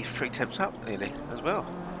nearly 3 tenths up, nearly as well.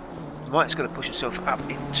 Mike's going to push himself up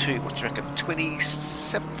into, what do you reckon,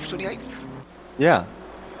 27th, 28th? Yeah,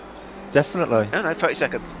 definitely. Oh no,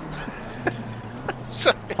 32nd.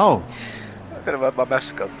 Sorry. Oh. I don't know where my maths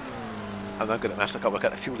have gone. I'm not good at maths, I can't work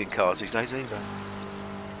out the fueling cards these days either.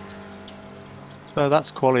 So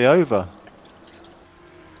that's quali over.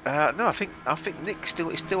 No, I think Nick is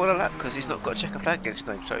still on a lap because he's not got a checker flag against his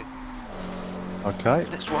name. So okay.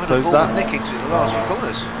 Let's ride on board Nick into the last few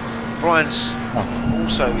corners. Brian's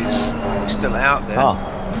also is still out there.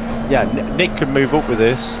 Yeah, Nick can move up with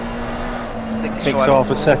this. Nick's half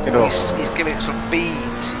a second off. He's giving it some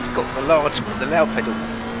beads. He's got the loud pedal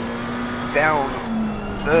down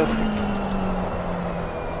firmly.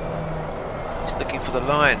 He's looking for the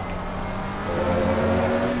line.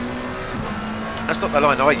 That's not the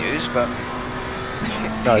line I use, but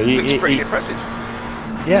no, it looks pretty impressive.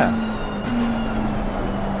 Yeah.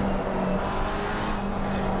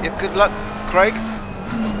 Yep, good luck, Craig.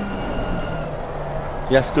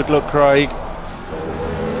 Yes, good luck, Craig.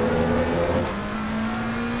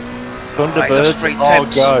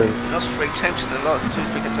 Thunderbirds, go. He lost 3 attempts in the last 3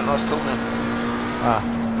 attempts in the last corner.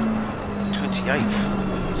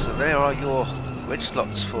 28th. So there are your red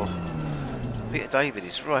slots for Peter David.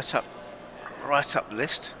 Is right up the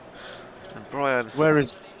list, and Brian. Where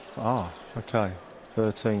is? Okay,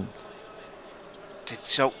 13th. Did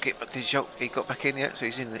Schultz he got back in yet? So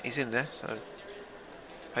he's in there. So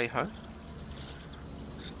hey ho.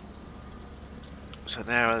 So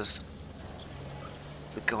now as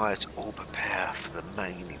the guys all prepare for the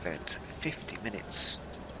main event, 50 minutes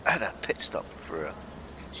and a pit stop for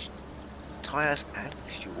tyres and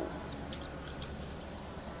fuel.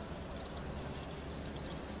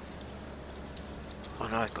 Oh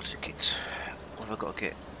no, I've got to get. What have I got to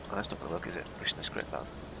get? Oh, that's not going to work, is it? Pushing the script button.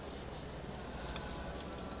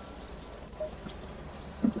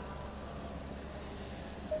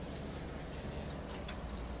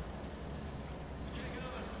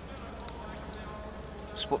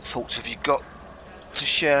 So what thoughts have you got to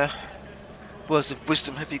share? Words of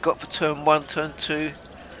wisdom have you got for turn 1, turn 2?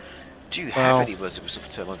 Do you have any words of wisdom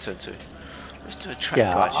for turn 1, turn 2? Let's do a track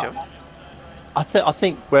guide, shall we? I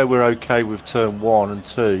think where we're okay with turn 1 and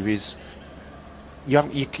 2 is you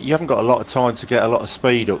haven't got a lot of time to get a lot of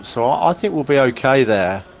speed up, so I think we'll be okay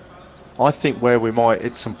there. I think where we might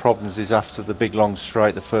hit some problems is after the big long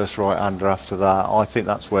straight, the first right-hander after that. I think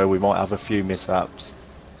that's where we might have a few mishaps.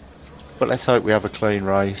 But let's hope we have a clean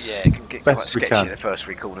race. Yeah, it can get quite sketchy in the first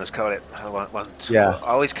 3 corners, can't it? Yeah.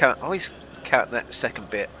 I always count that second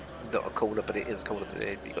bit, not a corner, but it is a corner. But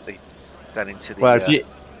you've got the down into the. Well,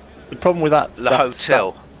 the problem with that. The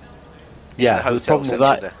hotel. Yeah, the problem with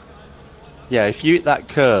that. There. Yeah, if you hit that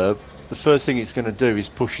curb, the first thing it's going to do is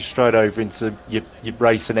push you straight over into your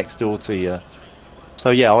racer next door to you.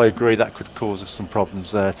 So yeah, I agree that could cause us some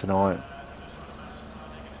problems there tonight.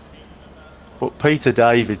 But Peter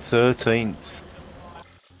David, 13th.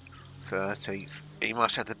 13th. He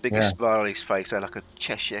must have the biggest smile on his face there, like a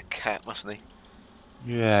Cheshire cat, mustn't he?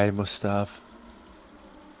 Yeah, he must have.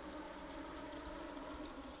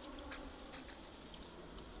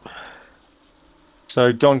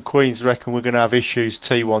 So Don Queens reckon we're going to have issues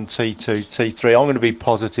T1, T2, T3. I'm going to be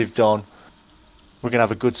positive, Don. We're going to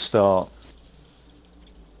have a good start.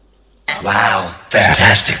 Wow,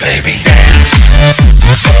 fantastic, baby.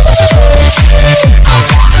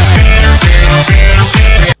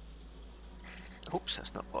 Oops,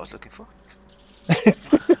 that's not what I was looking for.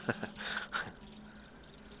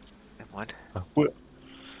 Never mind.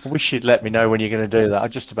 I wish you'd let me know when you're going to do that. I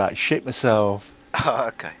just about shit myself. Oh,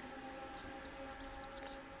 okay.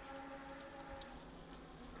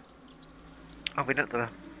 Oh, we not done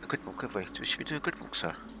a good walk, have we? Should we do a good walk,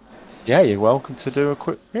 sir? Yeah, you're welcome to do a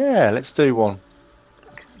quick... Yeah, let's do one.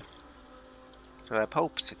 Okay. So our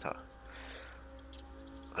pole sitter,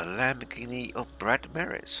 the Lamborghini of Brad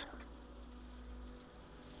Merritts.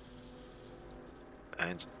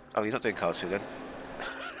 And, oh, you're not doing car 2 then?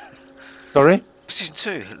 Sorry? Position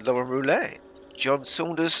 2, Laurent Roulet. John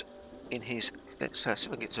Saunders in his... Let's see if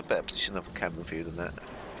we can get to a better position of a camera view than that.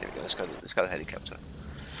 Here we go, let's go the helicopter.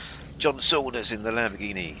 John Saunders in the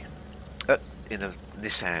Lamborghini. In a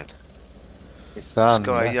Nissan.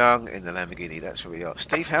 Sky Young in the Lamborghini, that's where we are.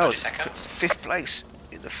 Steve Howard, 5th place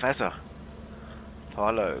in the Fazza.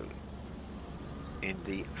 Parlo in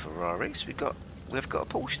the Ferrari. So we've got a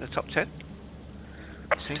Porsche in the top 10.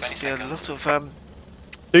 Seems to be a lot of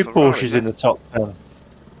 2 Porsches in the top 10.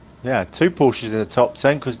 Yeah, 2 Porsches in the top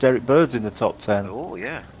 10 because Derek Bird's in the top 10. Oh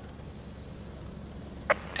yeah.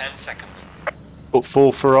 10 seconds. But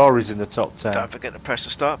 4 Ferraris in the top 10. Don't forget to press the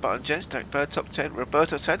start button, gents. Derek Bird top 10.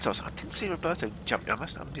 Roberto Santos. I didn't see Roberto jump. I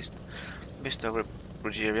missed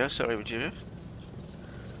Ruggiero. Sorry, Ruggiero.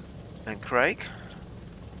 And Craig.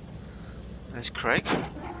 There's Craig.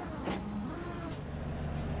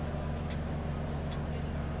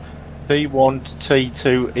 T1 to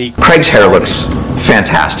T2 equals... Craig's hair looks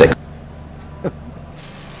fantastic.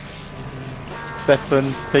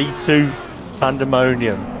 Stefan, T2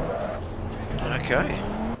 Pandemonium. Okay.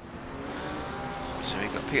 So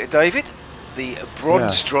we've got Peter David, the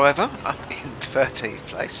bronze driver, up in 13th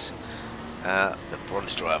place. The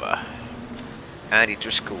bronze driver. Andy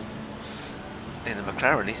Driscoll in the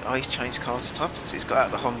McLaren. He's changed cars this time. So he's got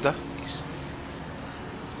out the Honda. He's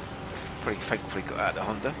pretty thankfully got out the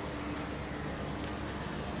Honda.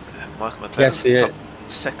 Michael McLaren, top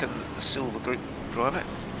 2nd silver group driver,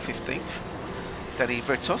 15th. Danny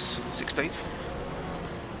Britos, 16th.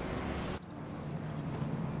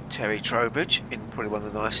 Terry Trowbridge in probably one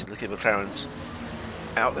of the nicest looking McLarens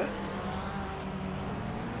out there.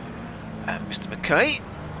 And Mr. McKay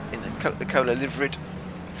in the Coca-Cola liveried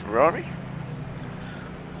Ferrari.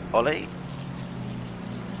 Ollie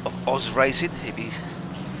of Oz Racing, he'll be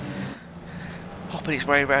hopping his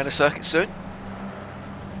way around the circuit soon.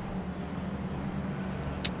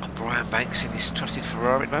 And Brian Banks in his trusted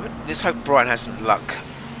Ferrari at the moment. Let's hope Brian has some luck.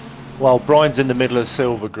 Well, Brian's in the middle of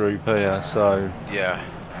silver group here, so... Yeah.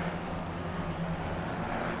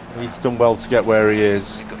 He's done well to get where he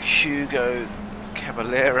is. We've got Hugo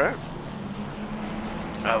Caballero.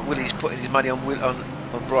 Willie's putting his money on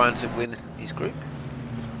Brian to win his group.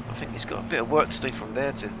 I think he's got a bit of work to do from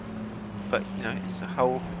there but you know, it's a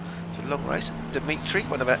long race. Dimitri,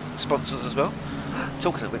 one of our sponsors as well.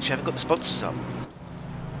 Talking of which, you haven't got the sponsors up.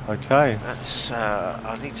 Okay. That's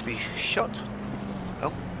I need to be shot.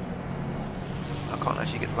 Oh. I can't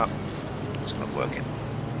actually get them up. It's not working.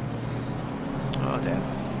 Oh damn.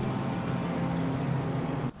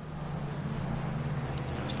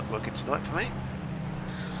 It's not working tonight for me.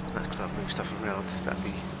 That's because I've moved stuff around.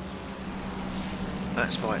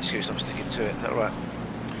 That's my excuse, I'm sticking to it. Is that right?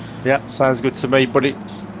 Yeah, sounds good to me. But who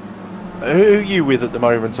are you with at the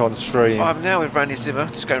moment on stream? I'm now with Randy Zimmer,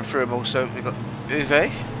 just going through them all. So we've got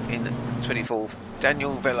Uwe in 24th,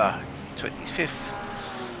 Daniel Vella 25th,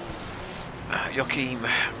 Joaquim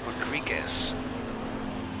Rodriguez,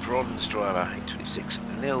 bronze driver in 26th,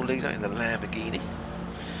 Neil Leader in the Lamborghini.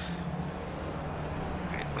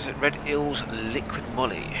 Was it Red Hills Liquid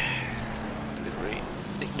Molly livery?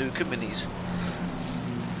 Nick Newcomb in his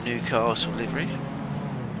Newcastle livery.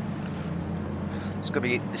 It's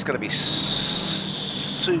gonna be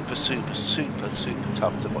super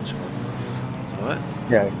tough to watch tonight.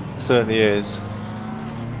 Yeah, it certainly is.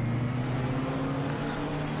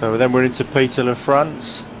 So then we're into Peter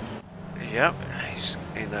LaFrance. Yep, he's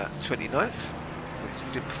in 29th.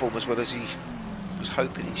 He didn't perform as well as he was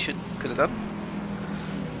hoping he could have done.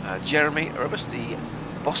 Jeremy Erebus, the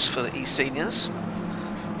boss for the eSeniors,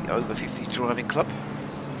 the over 50 driving club.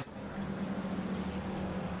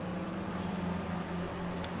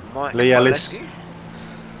 Mike Lee Ellis. Mileski.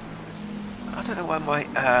 I don't know why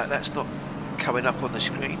that's not coming up on the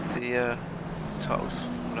screen, the titles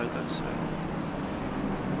logo, so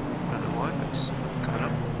I don't know why it's not coming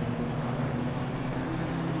up.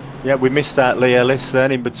 Yeah, we missed out Lee Ellis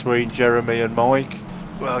then in between Jeremy and Mike.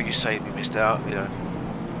 Well, you say we missed out, you know.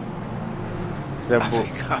 Then I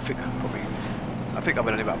think I've been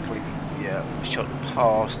only about probably shot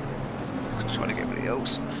past. I was trying to get everybody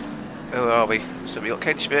else. Who are we? So we got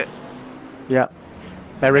Ken Schmidt. Yeah.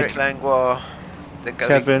 Eric Langlois. Then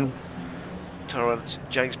Kevin. Torrance.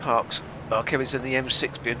 James Parks. Kevin's in the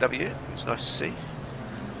M6 BMW. It's nice to see.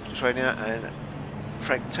 Trainer and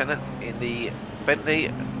Frank Tennant in the Bentley.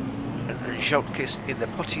 And Joltkis in the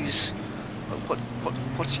Potties.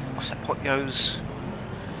 What's that? Pottios.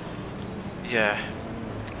 Yeah.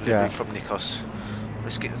 Yeah. From Nikos.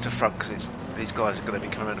 Let's get to the front because these guys are going to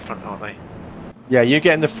be coming around the front, aren't they? Yeah, you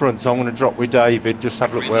get in the front. I'm going to drop with David. Just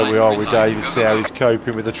have a look where we are with David. See how he's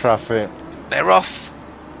coping with the traffic. They're off.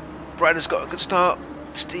 Brad has got a good start.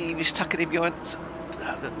 Steve is tucking him behind.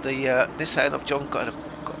 This hand of John got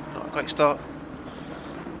not a great start.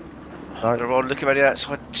 No. They're on looking around the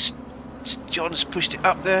outside. John's pushed it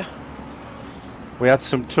up there. We had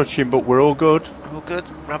some touching, but we're all good. All good.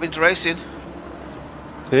 Robin's racing.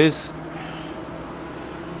 It is.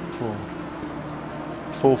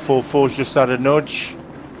 444's just had a nudge.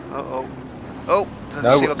 Oh. Doesn't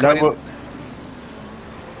No, see what coming no, in.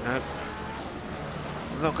 No.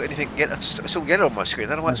 I've not got anything yet. It's all yellow on my screen. I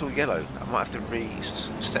don't know why it's all yellow. I might have to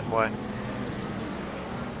reset my.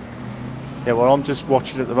 Yeah, well, I'm just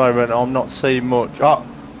watching at the moment. I'm not seeing much. Oh,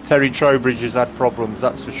 Terry Trowbridge has had problems,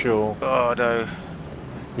 that's for sure. Oh no.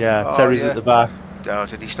 Yeah, Terry's at the back. Oh,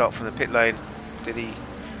 did he start from the pit lane? Did he?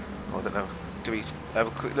 I don't know. Do we have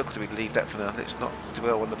a quick look? Do we leave that for now? Let's not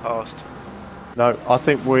dwell on the past. No, I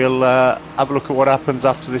think we'll have a look at what happens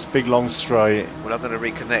after this big long straight. Well, I'm going to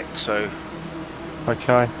reconnect, so.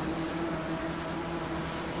 Okay.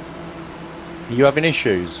 Are you having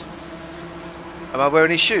issues? Am I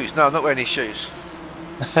wearing his shoes? No, I'm not wearing his shoes.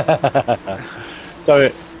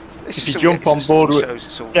 So, if you jump on board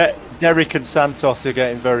with... Yeah, Derek and Santos are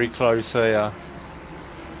getting very close here.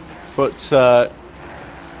 But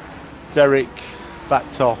Derek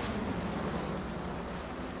backed off.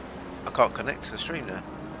 I can't connect to the stream now.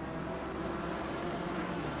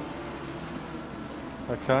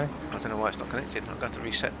 Okay. I don't know why it's not connected. I'm going to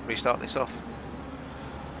have to restart this off.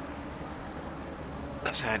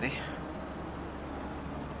 That's handy.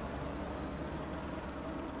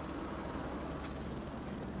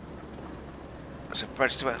 So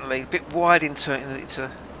Brad's still out in the lead, a bit wide into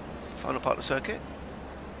the final part of the circuit.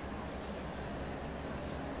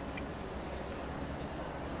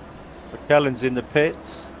 McKellen's in the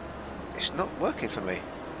pits. It's not working for me.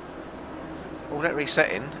 All that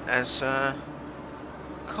resetting has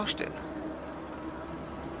cost it.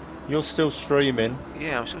 You're still streaming.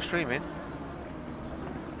 Yeah, I'm still streaming.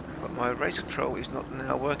 But my race control is not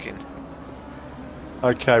now working.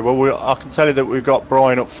 Okay, well, I can tell you that we've got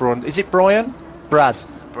Brian up front. Is it Brian? Brad.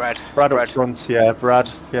 Brad Up front, yeah,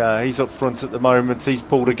 Brad. Yeah, he's up front at the moment. He's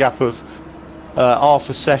pulled a gap of half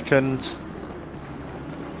a second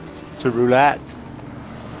to Roulette.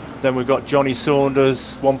 Then we've got Johnny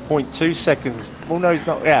Saunders, 1.2 seconds. Well, no, he's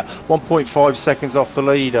not. Yeah, 1.5 seconds off the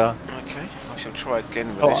leader. Okay, I shall try again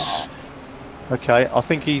with this. Okay, I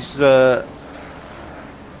think he's. I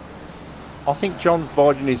think John's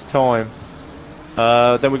biding his time.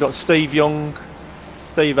 Then we've got Steve Young,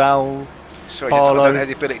 Steve Al. Sorry, I Harlow. don't have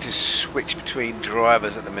the ability to switch between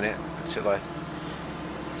drivers at the minute until I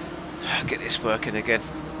get this working again.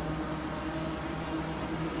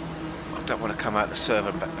 I don't want to come out the server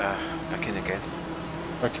and back in again.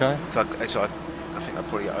 Okay. So I think I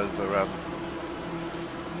probably over. And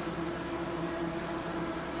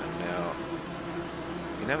now,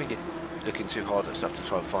 you know, when you're looking too hard at stuff to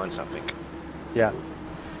try and find something. Yeah.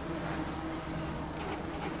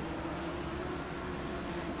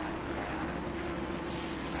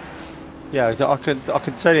 Yeah, I can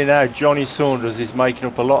tell you now, Johnny Saunders is making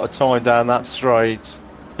up a lot of time down that straight.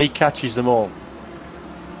 He catches them all.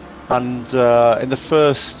 And in the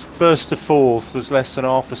first to fourth was less than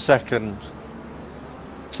half a second.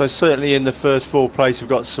 So certainly in the first 4 place we've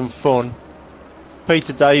got some fun.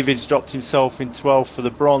 Peter Davids dropped himself in 12th for the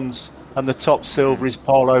bronze, and the top silver is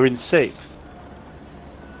Paulo in 6th.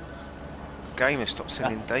 Game has stopped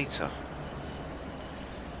sending data.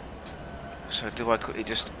 So do I quickly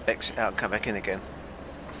just exit out and come back in again?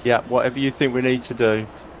 Yeah, whatever you think we need to do.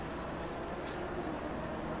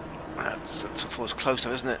 That's towards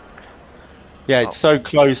closer, isn't it? Yeah, it's so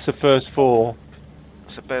close, the first 4.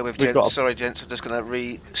 So bear with, We've gents. got Sorry, gents. I'm just going to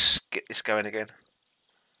get this going again.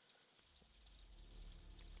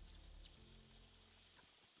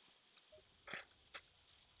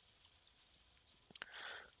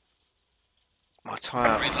 My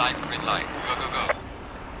tyre. Green light, go, go, go.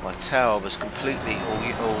 My tower was completely all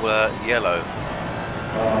yellow.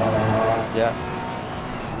 Yeah.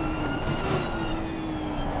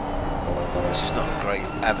 This is not a great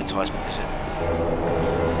advertisement, is it?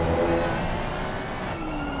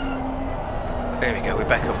 There we go. We're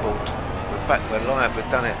back on board. We're back. We're live. We've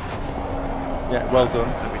done it. Yeah, well done.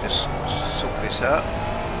 Let me just sort this out.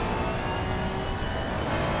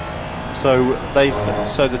 So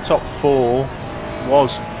the top 4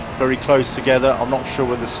 was very close together. I'm not sure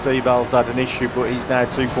whether Steve Al's had an issue, but he's now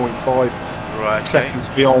 2.5 seconds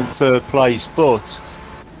behind 3rd place. But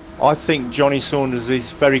I think Johnny Saunders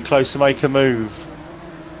is very close to make a move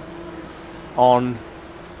on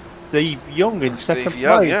Steve Young in second place.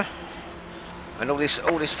 Yeah. And all this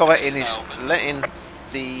fighting is letting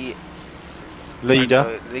the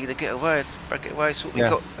leader get away. Break it away. So what we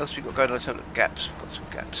got else we got going on? Let's have a look at gaps. We've got some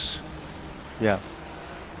gaps. Yeah.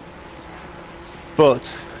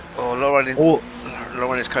 But Lauren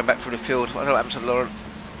is coming back through the field. I don't know what happened to Lauren.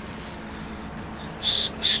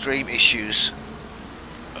 Stream issues.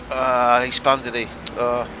 He spun, did he?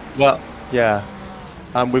 Well, yeah.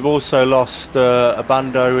 And we've also lost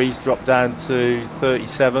Abando. He's dropped down to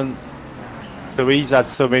 37. So he's had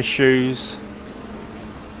some issues.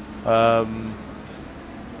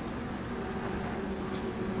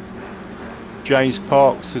 James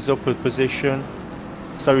Parks is up a position.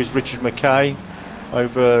 So is Richard Mackay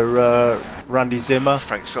over Randy Zimmer.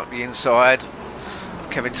 Frank's got the inside of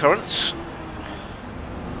Kevin Torrance.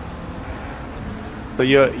 So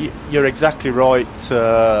you're exactly right,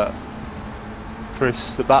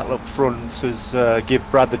 Chris. The battle up front has give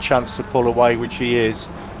Brad the chance to pull away, which he is.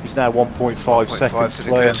 He's now 1.5 seconds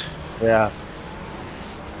clear. Yeah,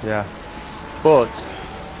 yeah. But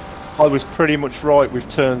I was pretty much right with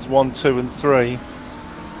turns 1, 2, and 3.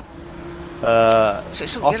 So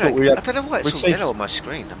it's all yellow. I don't know why it's all yellow on my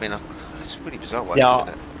screen. I mean, it's really bizarre why it's doing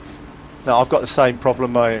it. No, I've got the same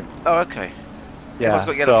problem, mate. Oh, okay. Yeah, I've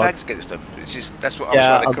got yellow flags against them. That's what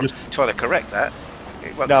I was trying to correct that.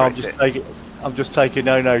 It won't I'm just taking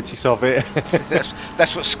no notice of it.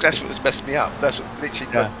 that's what's messed me up. That's what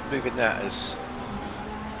literally moving that as.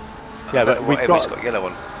 Yeah, but we've got yellow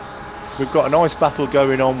on. We've got a nice battle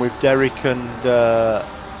going on with Derek and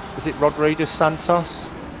is it Rodriguez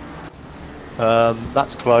Santos?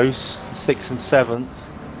 That's close. 6th and 7th.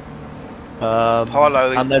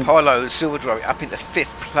 Paulo and Silver Drum up into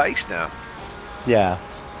 5th place now. Yeah.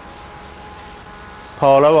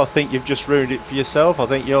 Paulo, I think you've just ruined it for yourself. I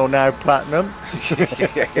think you're now platinum.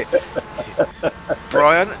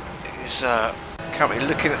 Brian is currently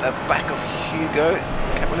looking at the back of Hugo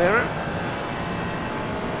Caballero.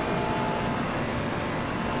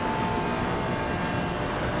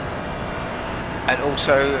 And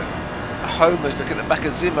also Homer's looking at the back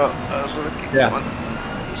of Zimmer. I was going to get someone.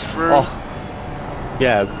 He's through. Oh.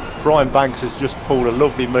 Yeah, Brian Banks has just pulled a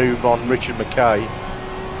lovely move on Richard Mackay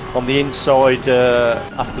on the inside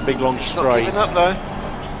after big long straight. He's not giving up though.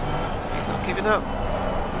 He's not giving up.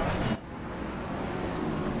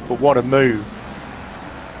 But what a move.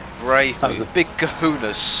 Brave move. Big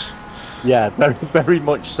kahunas. Yeah, very, very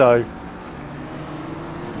much so.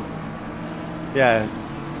 Yeah.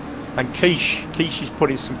 And Keish is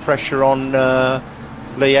putting some pressure on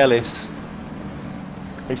Lee Ellis.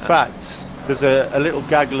 In fact, there's a little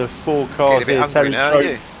gaggle of 4 cars Getting a bit here. hungry now, aren't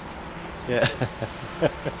you? Yeah.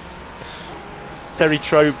 Terry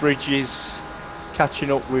Trowbridge is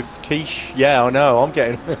catching up with Quiche. Yeah, I know. I'm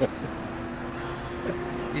getting.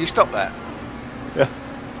 You stop that. Yeah.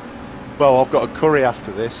 Well, I've got a curry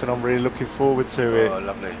after this, and I'm really looking forward to it. Oh,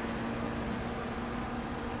 lovely.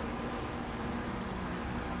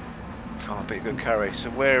 Can't be a good curry. So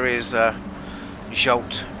where is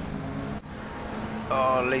Jolt?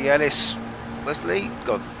 Oh, Lee Ellis. Where's Lee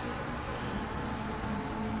gone?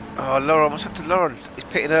 Oh, Lauren. What's happened to Lauren? He's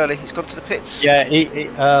pitting early. He's gone to the pits. Yeah.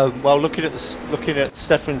 Well, looking at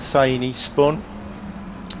Stefan saying he spun.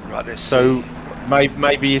 Right. Let's So see.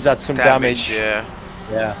 maybe he's had some damage. Yeah.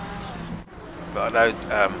 Yeah. But I know.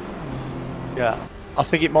 Yeah. I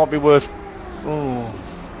think it might be worth. Oh,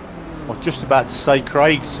 I was just about to say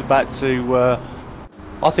Craig's about to.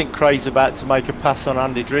 I think Craig's about to make a pass on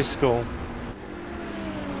Andy Driscoll.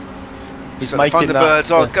 He's So the Thunderbirds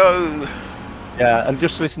are go. Yeah, and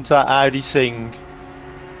just listen to that Audi sing.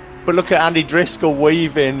 But look at Andy Driscoll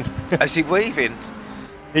weaving. Is he weaving?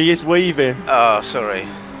 He is weaving. Oh, sorry.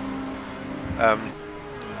 I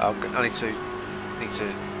need to.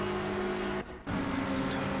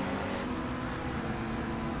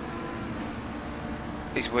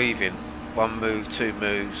 He's weaving. 1 move, 2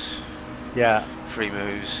 moves, Yeah. 3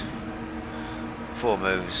 moves, 4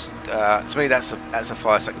 moves. To me, that's a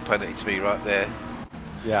 5-second penalty to me right there.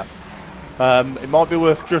 Yeah. It might be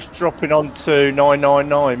worth just dropping on to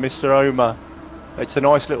 999, Mr. Omer. It's a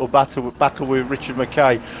nice little battle with Richard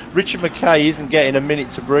McKay. Richard McKay isn't getting a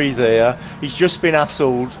minute to breathe here. He's just been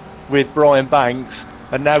hassled with Brian Banks,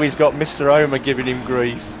 and now he's got Mr. Omer giving him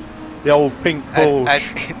grief. The old pink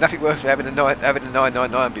Porsche. And nothing worth having a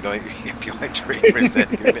 999 behind Dreamer instead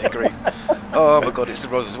to give a bit of grief. Oh my God, it's the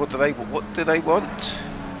Rosers. What do they want?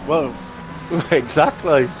 Well,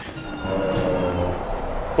 exactly.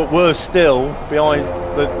 But worse still, behind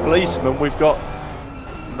the policeman, we've got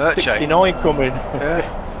Merche. 69 coming. Yeah.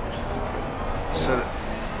 So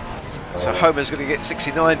Homer's going to get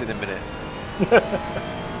 69 in a minute.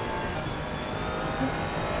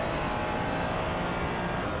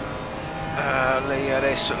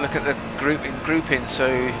 Let's look at the grouping. So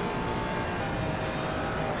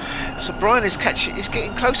Brian is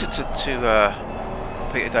getting closer to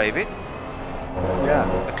Peter David. Yeah,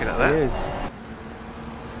 Looking at that. he is.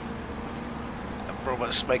 And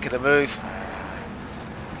Robert's making the move.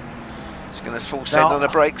 He's going to full send on the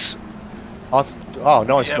brakes. Oh,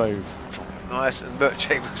 nice Yep. move. Nice, and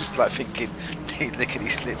Merche was just like thinking, licking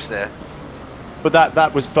his lips there. But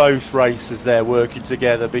that was both races there working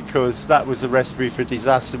together, because that was a recipe for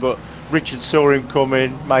disaster. But Richard saw him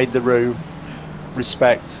coming, made the room.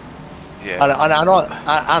 Respect. Yeah.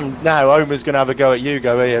 And now Omer's going to have a go at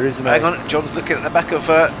Hugo here, isn't he? Hang on, John's looking at the back of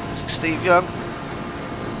Steve Young.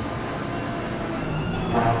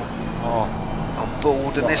 Oh, On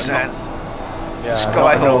board in this hand. yeah,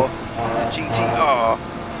 Skyhawk, the GTR.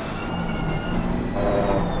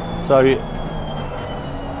 So,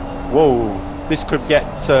 whoa, this could get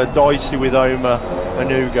dicey with Omer and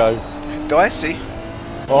Hugo. Dicey.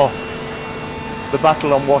 Oh, the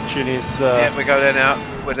battle I'm watching is Yeah, we go there now.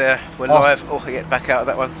 We're there. We're live. Oh, get back out of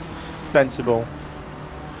that one. sensible.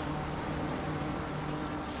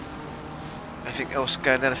 Anything else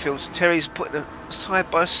going down the field? Terry's putting them side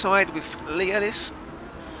by side with Lee Ellis.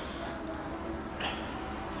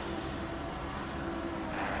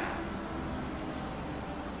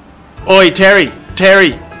 Oi, Terry,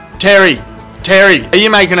 Terry, Terry, Terry, are you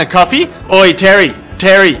making a coffee? Oi, Terry,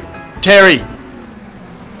 Terry, Terry.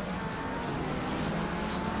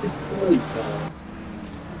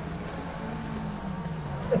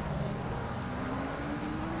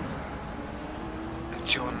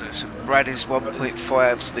 John, Brad is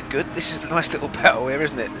 1.5 to the good. This is a nice little battle here,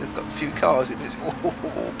 isn't it? They've got a few cars. It's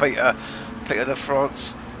Peter de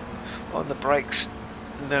France on the brakes,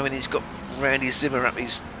 knowing he's got Randy Zimmer up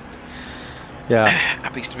his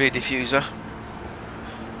rear diffuser.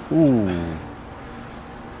 Ooh.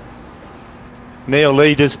 Neil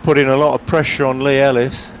Leader's putting a lot of pressure on Lee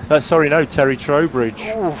Ellis. Terry Trowbridge.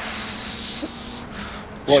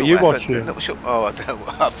 What are you watching? Not sure. Oh, I don't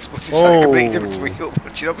know. Which is so completely different to what you're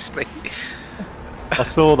watching, obviously. I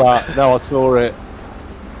saw that. No, I saw it.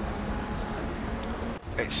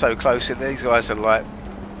 It's so close, and these guys are like,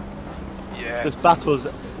 yeah. There's battles.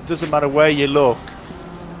 It doesn't matter where you look.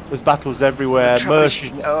 There's battles everywhere.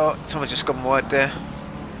 Oh, someone's just gone wide there.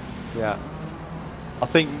 Yeah. I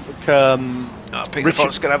think Peter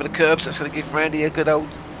Font's going over the curbs. That's going to give Randy a good old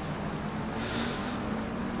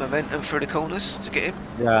momentum through the corners to get him.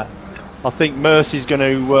 Yeah. I think Mercy's going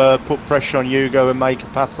to put pressure on Hugo and make a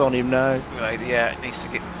pass on him now. Right, yeah, it needs to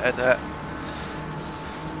get... And,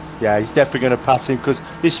 yeah, he's definitely going to pass him because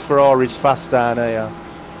this Ferrari's fast down here.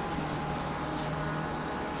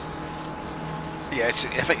 yeah, I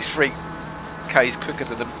think it's 3Ks quicker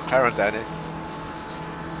than the McLaren down here.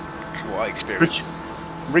 From what I experienced.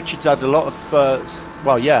 Richard's had a lot of...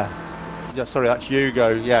 well, yeah. Sorry, that's Hugo.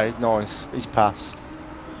 Yeah, nice. He's passed.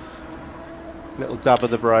 Little dab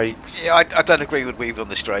of the brakes. Yeah, I don't agree with Weave on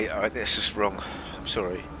the straight. That's just wrong. I'm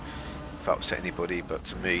sorry if I upset anybody, but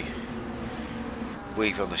to me,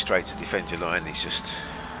 Weave on the straight to defend your line is just...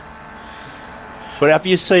 But have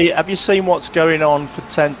you seen what's going on for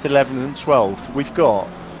 10th, 11th and 12th? We've got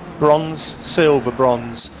bronze, silver,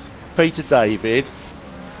 bronze, Peter David,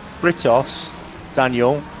 Britos,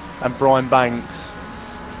 Daniel and Brian Banks.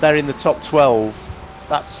 They're in the top 12.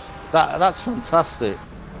 That's fantastic.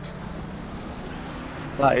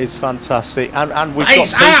 That is fantastic. And we've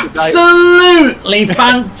It's got Peter absolutely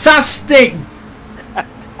fantastic.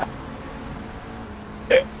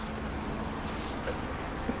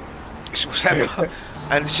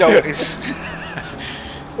 And Joel is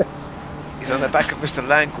he's on the back of Mr.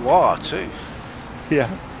 Langlois too. Yeah.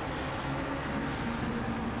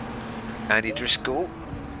 Andy Driscoll.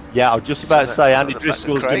 Yeah, I was just about to say Andy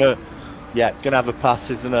Driscoll's gonna have a pass,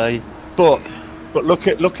 isn't he? But look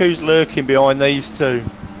who's lurking behind these two.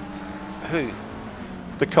 Who?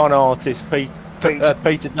 The con artist, Peter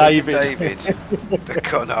David. The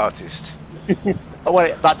con artist. Oh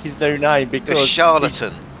wait, that's his new name because the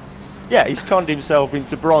charlatan. Yeah, he's conned himself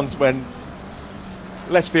into bronze when,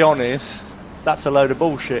 let's be honest, that's a load of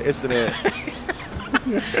bullshit, isn't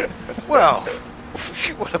it? Well, if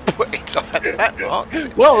you want to put it like that, Mark.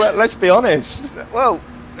 Well, let's be honest. Well,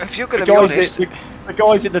 if you're going to be honest... The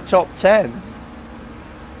guy's in the top 10.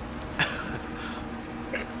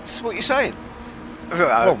 That's what you're saying.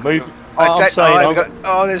 Well, move. I'm saying...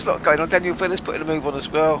 there's a lot going on. Daniel Villa's putting a move on as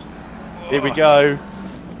well. Here we go.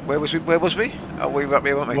 Where was we? Oh, we were up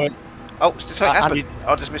here, weren't we? Oh, did something happen?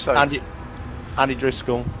 I just missed those. Andy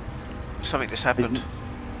Driscoll. Something just happened.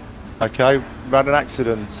 Okay, we had an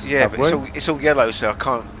accident. Yeah, but it's all yellow, so I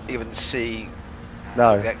can't even see the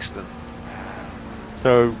accident.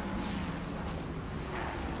 So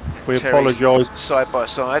we apologise. Side by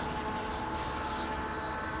side.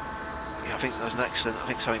 Yeah, I think there was an accident. I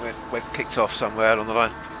think something went kicked off somewhere along the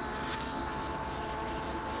line.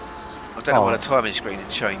 I don't know why the timing screen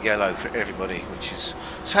is showing yellow for everybody, which is...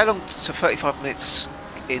 So how long? So 35 minutes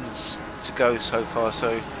in to go so far,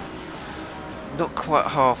 so not quite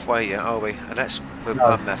halfway yet, are we? And that's with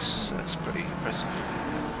my maths. That's pretty impressive.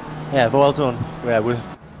 Yeah, well done. Yeah,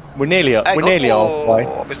 we're nearly up. We're nearly halfway.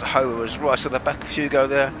 Oh, Mr. Homer was right on the back of Hugo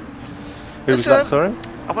there. Who was that? Sorry.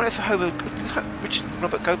 I wonder if Homer, Richard,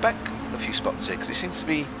 Robert, go back a few spots here because he seems to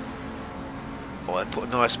be. Oh, I put a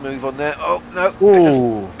nice move on there. Oh no,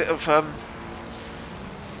 bit of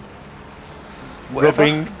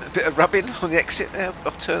rubbing. A bit of rubbing on the exit there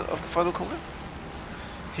of the final corner.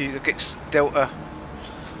 Hugo gets dealt a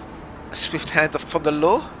swift hand off from the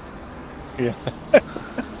law. Yeah.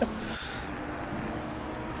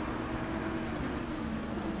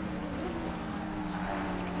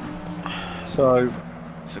 So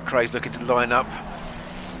Craig's looking to line up.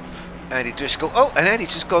 Andy Driscoll. Oh, and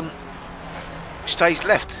Andy's just gone stage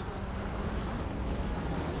left.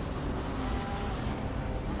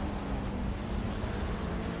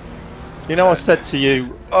 You know, I said to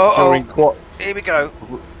you here we go.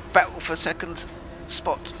 Battle for second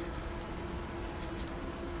spot.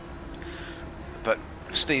 But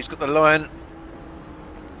Steve's got the line.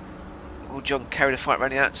 Will John carry the fight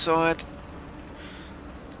around the outside?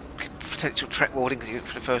 Potential track warding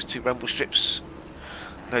for the first two rumble strips.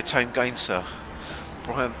 No time gain, sir.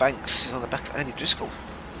 Brian Banks is on the back of Andy Driscoll.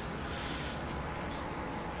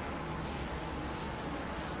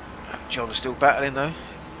 John is still battling though.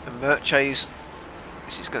 And Merches,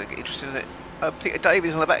 this is going to get interesting, isn't it? Peter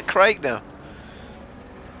Davies on the back of Craig now.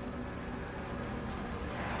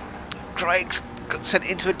 Craig's got sent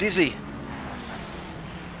into a dizzy.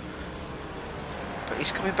 But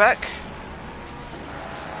he's coming back.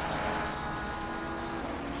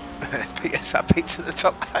 Peter's up into the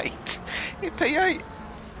top 8 in P8.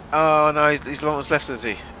 Oh no, he's long as left, has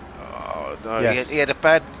he? Oh no, yes. he had a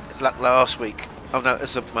bad luck last week. Oh no,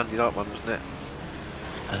 it's a Monday night one, wasn't it?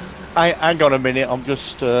 Hang on a minute, I'm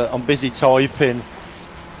just I'm busy typing.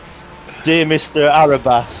 Dear Mr.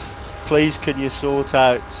 Arabas, please can you sort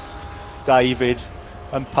out David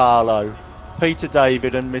and Parlo, Peter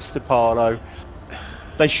David and Mr. Parlo.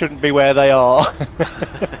 They shouldn't be where they are.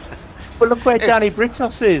 But look where Danny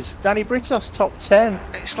Britos is. Danny Britos top 10.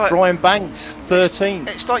 It's like Brian Banks 13.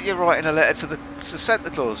 It's like you're writing a letter to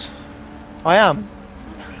Santa Claus. I am.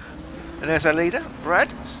 And there's our leader,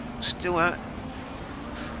 Brad, still out.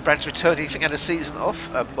 Brad's returning. I think had a season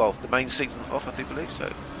off. Well, the main season off, I do believe.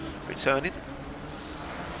 So returning.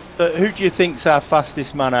 But who do you think's our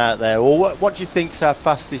fastest man out there, or what do you think's our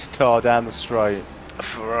fastest car down the straight? A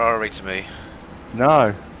Ferrari to me.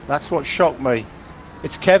 No, that's what shocked me.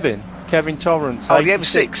 It's Kevin Torrance. Oh,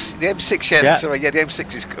 86. the M6. Yeah, Yeah. sorry. Yeah, the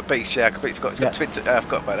M6 is a beast. Yeah, I completely forgot. It's got twin. I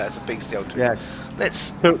forgot about that. It's a beast. The old twin. Yeah.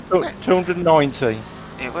 Let's. 290.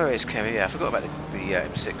 Yeah, where is Kevin? Yeah, I forgot about the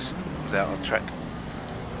M6. It was out on track.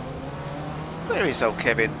 Where is old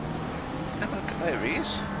Kevin? Oh, look, there he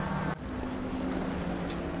is.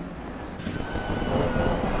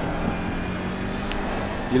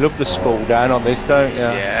 You love the spool down on this, don't you?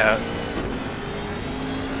 Yeah.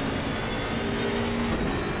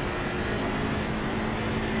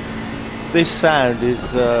 This sound is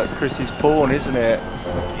Chris's pawn, isn't it?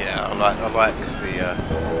 Yeah, I like the.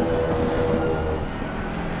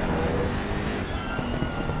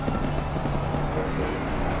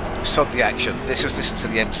 Sod the action. Let's just listen to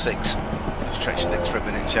the M6. Stretch legs for a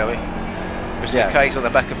minute, shall we? Mr. Yeah. K's on the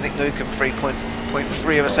back of Nick Newcomb,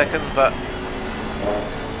 3.3 of a second, but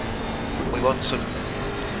we want some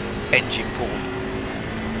engine porn.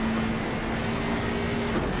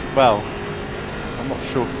 Well, I'm not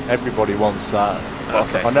sure everybody wants that.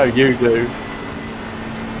 Okay. I know you do.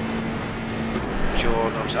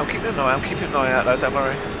 John, I'm keeping an eye out though, don't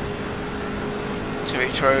worry.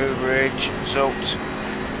 Timmy Trowbridge, result.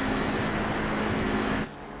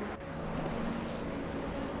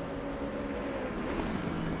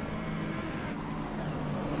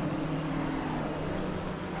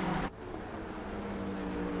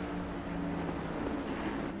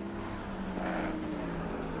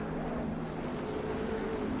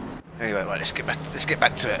 Anyway, right, let's get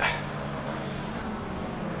back to it.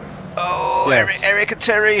 Oh, Yes. Eric and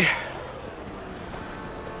Terry.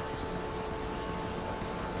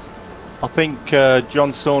 I think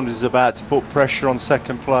John Saunders is about to put pressure on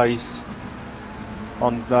second place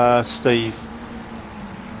on Steve.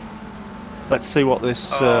 Let's see what this.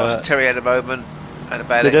 So Terry had a moment and a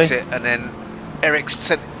bad Did he? exit, and then Eric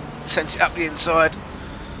sent it up the inside.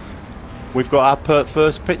 We've got our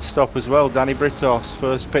first pit stop as well. Danny Britos,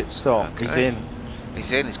 first pit stop. Okay. He's in.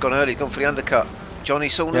 He's in. He's gone early. Gone for the undercut. Johnny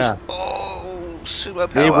Saunders. Yeah. Oh, super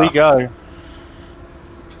power. Here we go.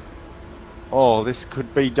 Oh, this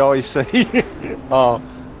could be dicey. Oh,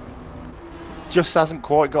 just hasn't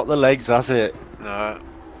quite got the legs, has it? No.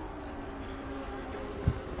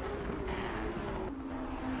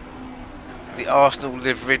 The Arsenal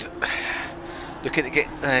liveried, looking to get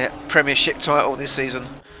their Premiership title this season.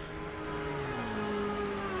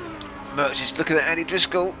 Merch is looking at Andy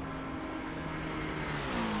Driscoll.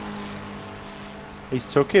 He's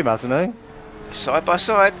took him, hasn't he? Side by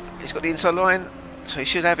side. He's got the inside line, so he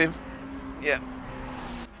should have him. Yeah.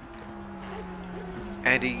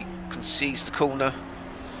 Andy concedes the corner,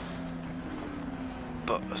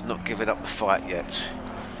 but has not given up the fight yet.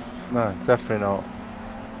 No, definitely not.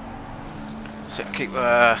 So keep an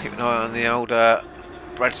eye on the old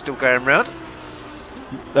Brad still going round.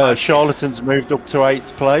 Charlatan's moved up to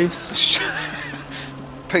 8th place.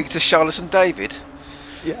 Peter, Charlotte and David.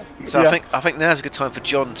 Yeah. So yeah. I think now's a good time for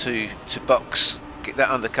John to box, get that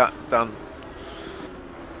undercut done.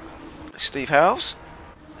 Steve Howes.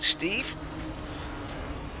 Steve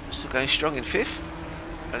still going strong in 5th,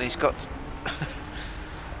 and he's got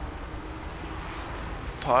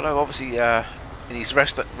Parlo obviously in his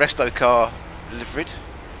resto car delivered.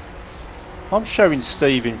 I'm showing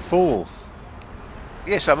Steve in 4th.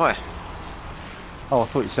 Yes, am I? Oh, I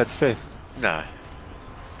thought you said 5th. No.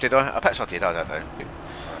 Did I? Perhaps I did. I don't know.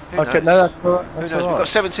 Who Okay, knows? no, that's all right. Who That's knows? all We've right. got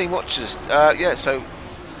 17 watchers. Yeah, so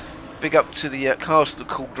big up to the Cars of the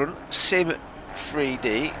Cauldron, Sim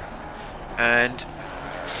 3D, and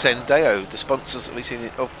Sendeo, the sponsors of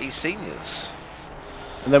eSeniors.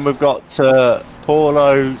 And then we've got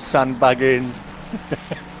Paulo sandbagging.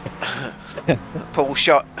 Paul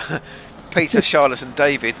Shot, Peter, Charlotte, and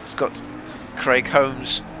David. It's got Craig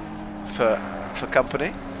Holmes for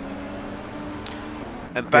company.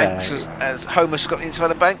 And Banks, as Homer's got the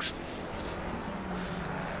inside of Banks.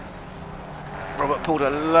 Robert pulled a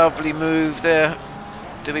lovely move there.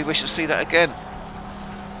 Do we wish to see that again?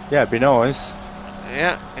 Yeah, it'd be nice.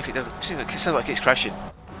 Yeah, if it doesn't, it sounds like it's crashing.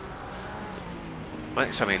 I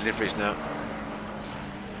think so many liveries now.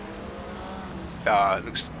 It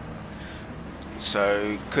looks.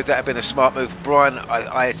 So could that have been a smart move, Brian?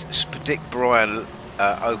 I predict Brian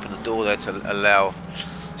opened the door there to allow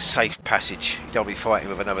safe passage. You don't want to be fighting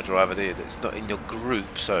with another driver, do you? That's not in your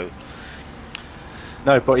group, so...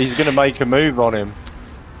 No, but he's going to make a move on him.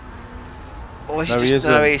 Or No, he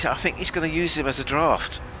isn't. I think he's going to use him as a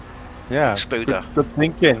draft. Yeah, Excluder. good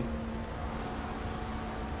thinking.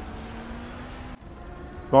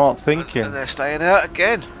 Smart thinking. And they're staying out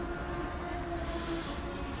again.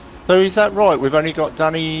 So is that right? We've only got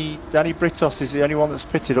Danny Britos is the only one that's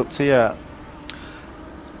pitted up to yet.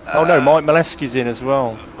 Oh no, Mike Molesky's in as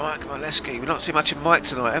well. Mike Molesky. We've not seen much of Mike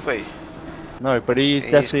tonight, have we? No, but he is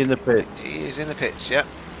definitely in the pits. He is in the pits, yeah.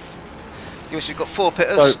 Yes, we've got 4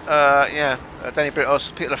 pitters. So, Danny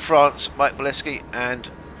Britos, Peter France, Mike Molesky, and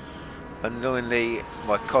annoyingly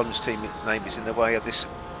my comms team name is in the way of this.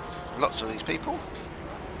 Lots of these people.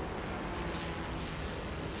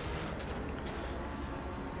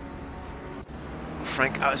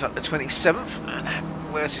 Frank is up to 27th, and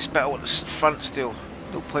where's this battle at the front still?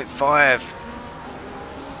 0.5.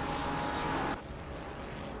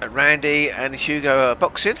 Randy and Hugo are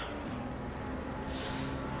boxing,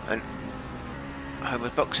 and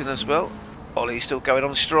Homer's boxing as well. Ollie's still going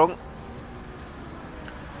on strong.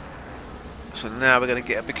 So now we're going to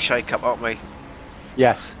get a big shake up, aren't we?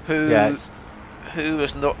 yes. Who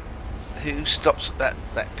stops that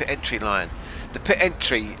pit entry line? The pit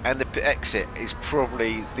entry and the pit exit is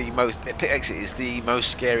probably the most. The pit exit is the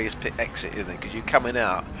most scariest pit exit, isn't it? Because you're coming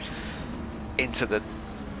out into the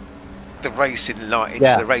racing line,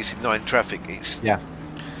 the racing line traffic. It's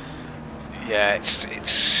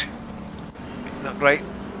it's not great.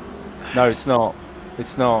 No, it's not.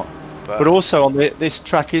 It's not. But also on this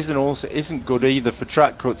track isn't good either for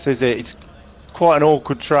track cuts, is it? It's quite an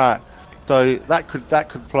awkward track, so that could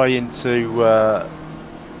play into.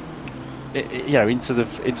 Into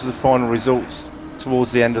the final results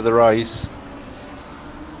towards the end of the race.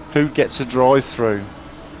 Who gets a drive through?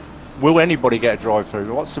 Will anybody get a drive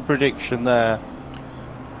through? What's the prediction there?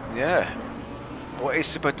 Yeah. What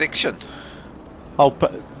is the prediction? Oh,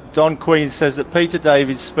 Don Queen says that Peter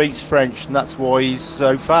David speaks French and that's why he's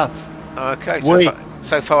so fast. Okay,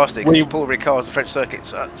 so fast because Paul Ricard's the French circuit.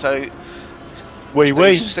 So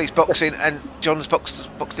Steve's boxing and John's boxed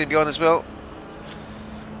in behind as well.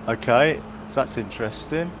 Okay, so that's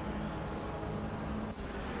interesting.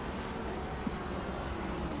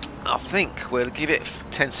 I think we'll give it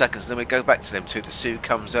 10 seconds, then we go back to them till the Sue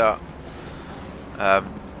comes out.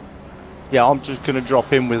 Yeah, I'm just going to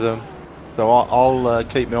drop in with them, so I'll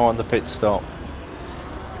keep my eye on the pit stop.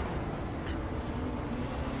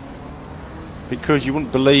 Because you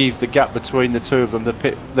wouldn't believe the gap between the two of them.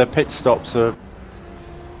 Their pit stops are,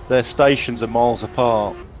 their stations are miles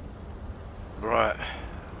apart. Right.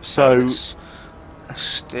 So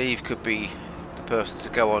Steve could be the person to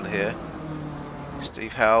go on here.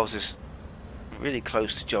 Steve Howes is really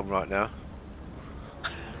close to John right now.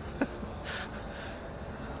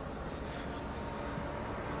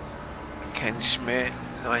 Ken Schmidt,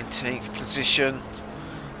 19th position.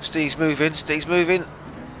 Steve's moving.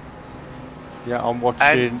 Yeah, I'm watching.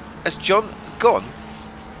 And has John gone?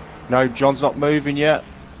 No, John's not moving yet.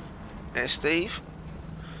 There's Steve.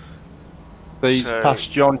 He's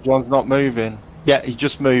past John. John's not moving. Yeah, he's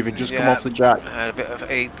just moving. Just come off the jack. And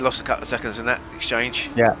he lost a couple of seconds in that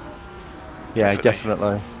exchange. Yeah. Yeah,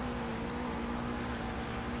 definitely.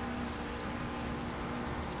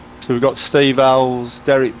 So we've got Steve Ells,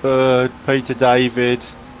 Derek Bird, Peter David,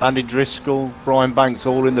 Andy Driscoll, Brian Banks,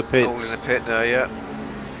 all in the pits. All in the pit now, yeah.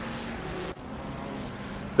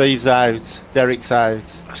 Steve's out. Derek's out.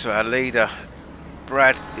 So our leader,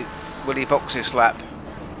 Brad, will he box this lap?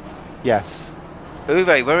 Yes.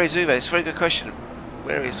 Uwe, where is Uwe? It's a very good question.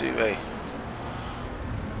 Where is Uwe?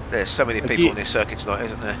 There's so many people on this circuit tonight,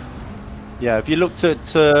 isn't there? Yeah, if you looked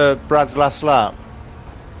at Brad's last lap,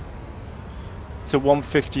 it's a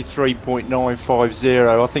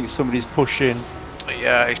 1:53.950. I think somebody's pushing.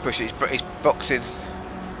 Yeah, he's pushing. He's boxing.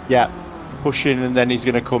 Yeah, pushing, and then he's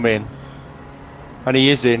going to come in. And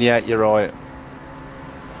he is in. Yeah, you're right.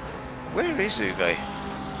 Where is Uwe?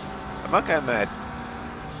 Am I going mad?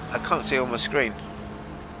 I can't see on my screen.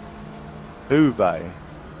 Uwe.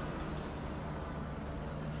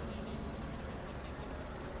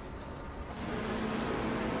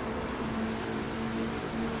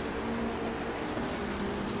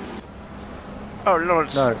 Oh,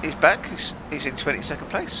 Lawrence is back. He's in 22nd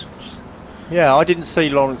place. Yeah, I didn't see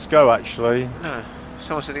Lawrence go actually. No,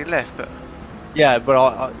 someone said he left, but yeah, but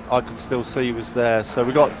I can still see he was there. So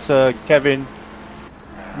we got Kevin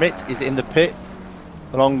Mitt is in the pit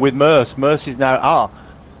along with Merce. Merce is now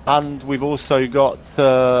and we've also got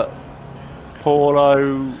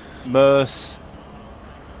Paulo, Merce,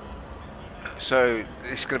 So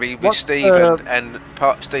it's going to be with What's, Steve and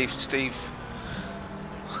Steve.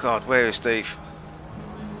 Oh God, where is Steve?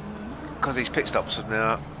 Because these pit stops have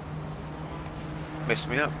now messed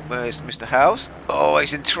me up. Where is Mr. Howes? Oh,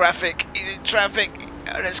 he's in traffic. He's in traffic.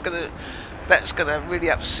 Oh, that's gonna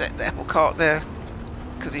really upset the apple cart there,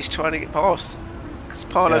 because he's trying to get past. Because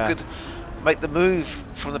Parlo could make the move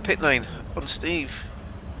from the pit lane on Steve.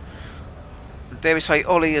 Dare we say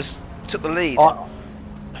Ollie has took the lead?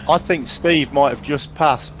 I think Steve might have just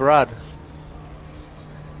passed Brad.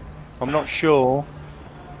 I'm not sure.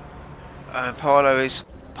 And Parlo's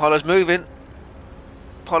moving.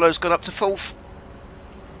 Parlo's gone up to 4th.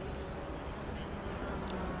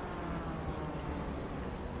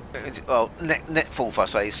 Well, net 4th, I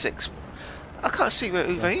say, is 6th. I can't see where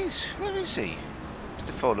Uwe is. Where is he?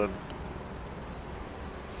 Mr. Follen.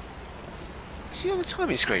 Is he on the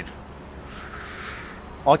timing screen?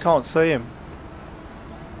 I can't see him.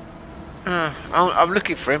 I'm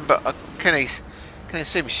looking for him, but can he see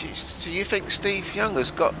him? Do you think Steve Young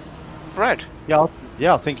has got Brad? Yeah,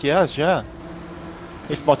 I think he has. Yeah.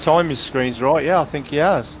 If my timing screen's right, yeah, I think he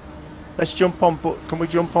has. Let's jump on. Can we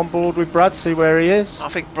jump on board with Brad? See where he is. I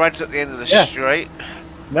think Brad's at the end of the straight.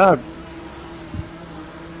 No,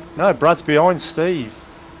 Brad's behind Steve.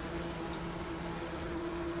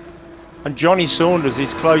 And Johnny Saunders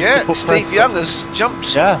is close to put Steve pressure. Young has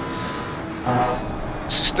jumped. Yeah.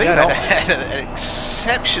 So Steve had an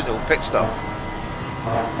exceptional pit stop.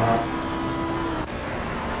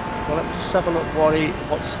 Well, let's just have a look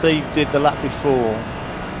what Steve did the lap before.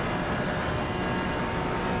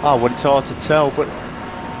 Oh, well, it's hard to tell, but...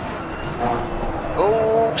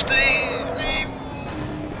 Oh, Steve!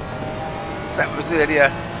 That was nearly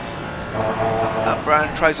a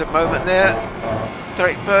Brian Tracer moment there.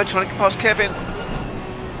 Derek Bird trying to get past Kevin.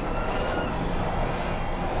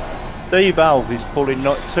 Steve Alves is pulling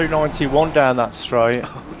 291 down that straight.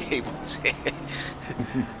 Oh, he was here.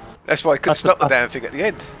 That's why he couldn't stop the damn thing at the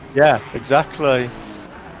end. Yeah, exactly.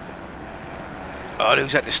 Oh,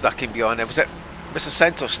 who's that just stuck in behind there? Was that Mr.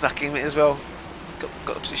 Santos stuck in it as well?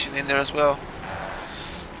 Got the position in there as well.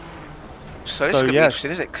 So this could be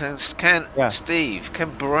interesting, isn't it? Can Steve, can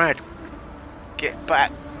Brad get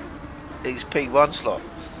back his P1 slot?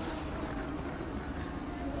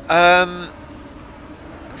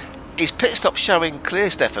 His pit stop showing clear,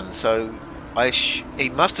 Stefan, so he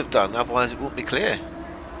must have done, otherwise it wouldn't be clear.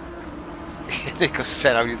 Because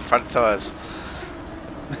set only the front tyres.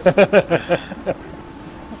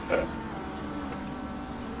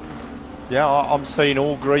 Yeah, I'm seeing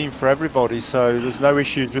all green for everybody, so there's no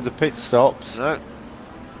issues with the pit stops. No.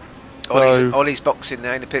 So, Ollie's boxing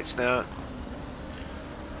now in the pits now.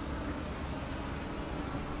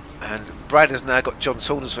 And Brad has now got John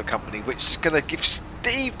Saunders for company, which is going to give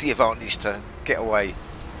Steve the advantage to get away.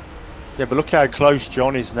 yeah, but look how close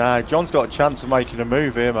John is now. John's got a chance of making a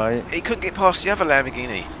move here, mate. He couldn't get past the other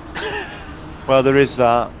Lamborghini. Well, there is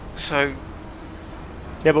that. So...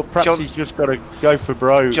 Yeah, but perhaps he's just got to go for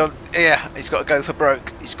broke. He's got to go for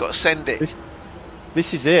broke. He's got to send it.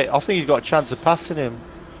 This is it. I think he's got a chance of passing him.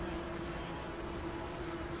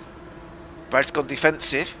 Brad's gone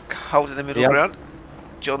defensive, holding the middle ground.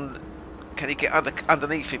 John, can he get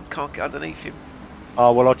underneath him? Can't get underneath him.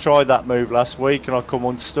 Oh, well, I tried that move last week and I come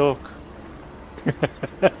unstuck.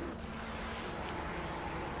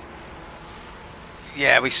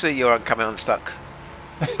 Yeah, we see you're coming unstuck.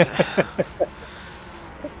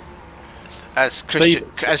 As Chris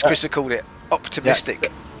called it,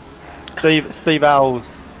 optimistic. Steve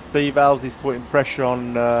Alves is putting pressure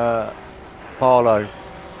on Parlo.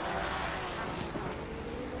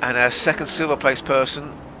 And our second silver place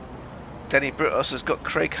person, Denny Britos, has got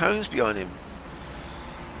Craig Holmes behind him.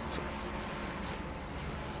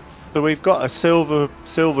 So we've got a silver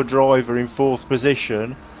driver in 4th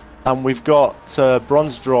position, and we've got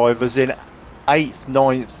bronze drivers in 8th,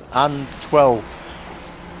 9th and 12th.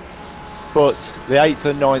 But the 8th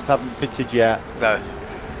and 9th haven't pitted yet. No.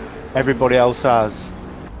 Everybody else has.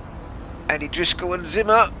 Andy Driscoll and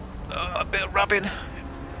Zimmer, a bit of rubbing.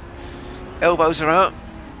 Elbows are out.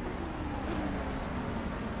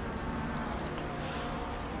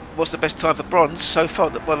 What's the best time for bronze so far?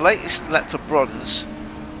 Well, latest lap for bronze,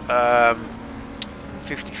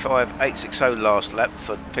 55.860 last lap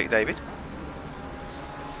for Pete David.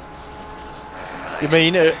 You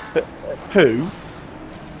mean who?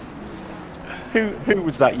 Who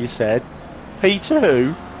was that you said? Peter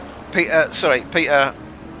who? Peter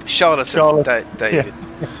Charlatan David.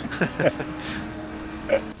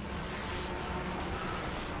 Yeah.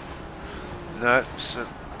 No, so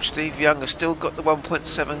Steve Young has still got the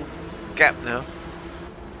 1.7 gap now.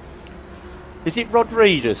 Is it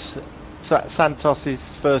Rodriguez?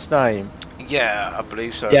 Santos's first name? Yeah, I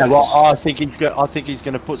believe so. Yeah, well, I think he's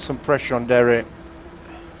going to put some pressure on Derek.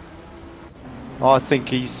 I think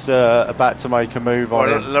he's about to make a move on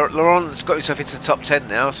him. Laurent's got himself into the top 10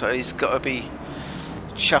 now, so he's got to be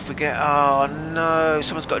chuffing it. Oh no,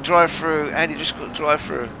 someone's got to drive through. Andy just got to drive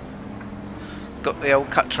through. Got the old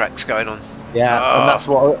cut tracks going on. Yeah,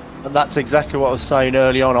 and that's exactly what I was saying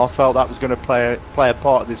early on. I felt that was going to play a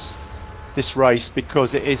part of this race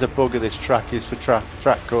because it is a bugger. This track is for track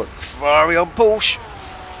cuts. Ferrari on Porsche.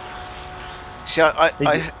 See,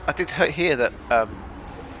 I did hear that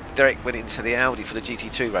Derek went into the Audi for the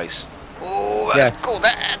GT2 race. Oh, that's cool.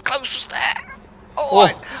 That close was that.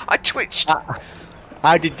 Oh, I twitched.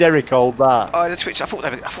 How did Derek hold that? I twitched. I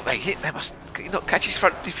thought they hit. They must not catch his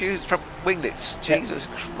front winglets. Jesus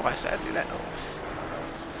Christ, how did that not?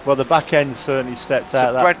 Well, the back end certainly stepped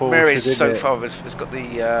out. Brad Porsche, Murray's so far has got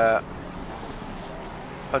the.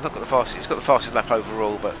 Not got the fastest. It's got the fastest lap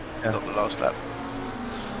overall, but not the last lap.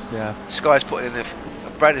 Yeah. Sky's put in.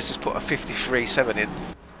 Brad has just put a 53.7 in.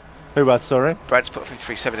 Who had? Sorry. Brad's put a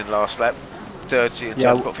 53.7 in last lap. 30 and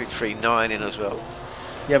John's put 53.9 in as well.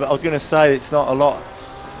 Yeah, but I was going to say it's not a lot.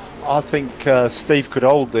 I think Steve could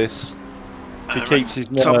hold this. He keeps his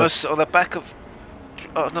nerve. Thomas on the back of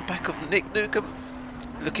Nick Newcomb,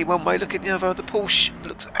 looking one way, looking the other. The Porsche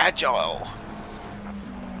looks agile.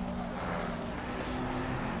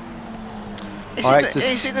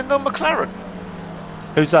 Is he the non-McLaren?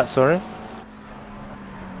 Who's that? Sorry.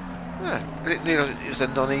 Yeah, it was a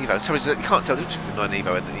non-Evo. So you can't tell the difference between the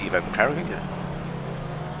non-Evo and the Evo McLaren, can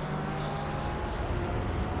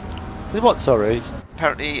you? What? Sorry.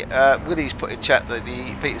 Apparently, Willie's put in chat that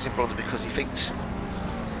the Peter's in bronze because he thinks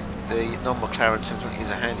the non-McLaren 720 is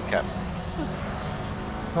a handicap.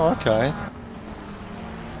 Oh, okay.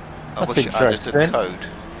 I wish I understood code.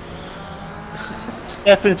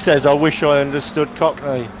 Stephen says, I wish I understood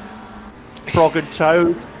Cockney. Frog and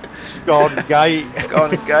Toad. Garden Gate.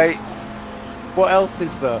 Garden Gate. What else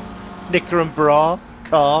is there? Knicker and Bra.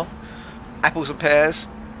 Car. Apples and pears.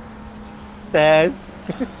 Pears.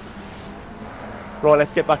 Right,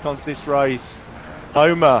 let's get back onto this race.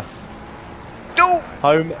 Homer.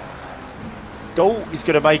 Homer. He's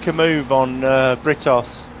going to make a move on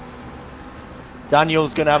Britos.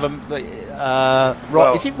 Daniel's going to have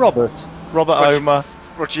a... is it Robert? Robert Homer.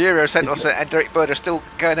 Rogerio Santos and Derek Bird are still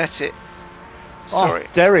going at it. Sorry.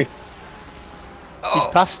 Oh, Derek. He's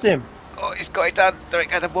passed him. Oh, he's got it done.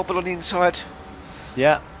 Derek had a wobble on the inside.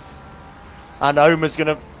 Yeah. And Homer's going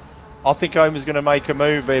to... I think Homer's going to make a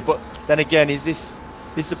move here, but then again, is the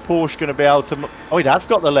Porsche going to be able to... Oh, it has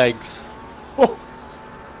got the legs. Oh.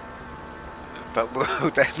 But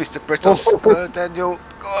Mr. Britos, go on, Daniel.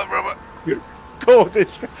 Go on, Robert. Go on,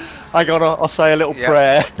 hang on, I'll say a little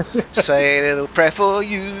prayer. Say a little prayer for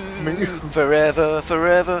you, forever,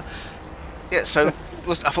 forever. Yeah, so I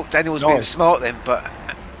thought Daniel was being smart then, but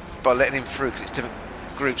by letting him through, because it's different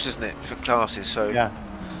groups, isn't it? Different classes, so... Yeah.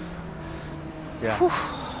 Whew,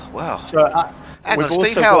 wow. So, hang on,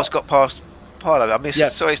 Steve Howell's got past part of it. I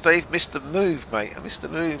missed... Sorry, Steve, missed the move, mate. I missed the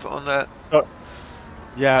move on that.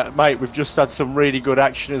 Yeah, mate, we've just had some really good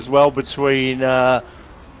action as well between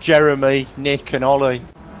Jeremy, Nick and Ollie.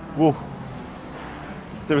 Whoa.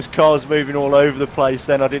 There was cars moving all over the place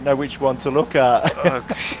then, I didn't know which one to look at.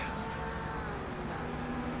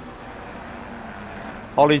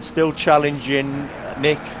 Ollie's still challenging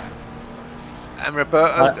Nick. And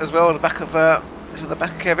Roberto as well on the back of is on the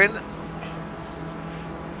back of Kevin.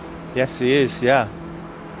 Yes he is, yeah.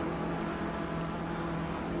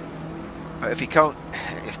 But if he can't,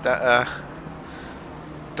 if that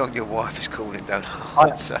Don, your wife is calling down. I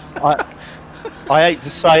hate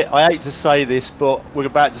to say this, but we're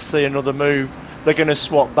about to see another move. They're going to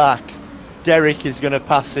swap back. Derek is going to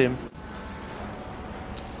pass him.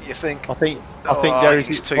 You think? I think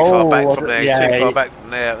Derek's too far back from there. He's too far back from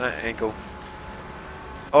there. That angle.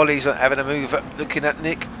 Ollie's having a move up, looking at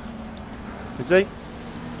Nick. Is he?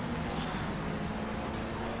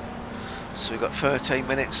 So we've got 13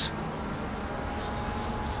 minutes.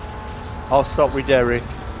 I'll stop with Derek.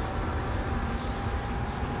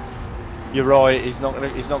 You're right. He's not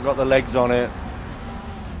got the legs on it.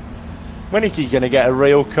 When is he going to get a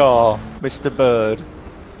real car, Mr. Bird?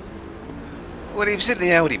 Well, he was in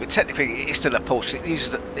the Audi, but technically it's still a Porsche.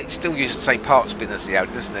 It still uses the same parts bin as the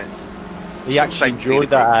Audi, doesn't it? He actually enjoyed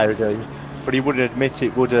that Audi, but he wouldn't admit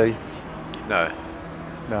it, would he? No.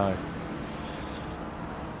 No.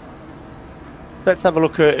 Let's have a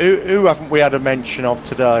look at who haven't we had a mention of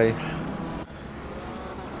today?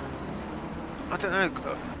 I don't know,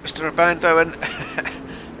 Mr. Abando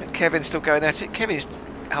and Kevin's still going at it. Kevin's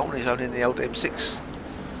holding his own in the old M6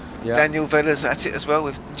 Yeah. Daniel Vella's at it as well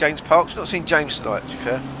with James Parks. Not seen James tonight, to be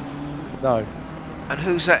fair. No. And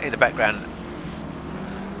who's that in the background?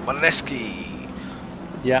 Moleski.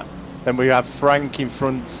 Yeah. Then we have Frank in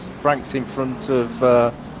front. Frank's in front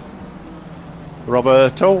of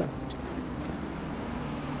Roberto.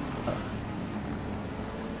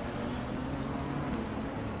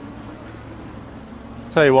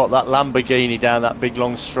 Tell you what, that Lamborghini down that big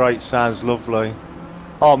long straight sounds lovely.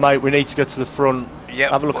 Oh mate, we need to go to the front.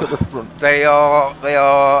 Yep. Have a look at the front. They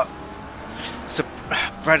are. So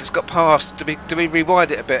Brad's got past. Do we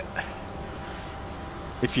rewind it a bit?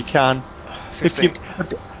 If you can. 15.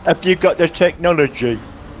 Have you got the technology?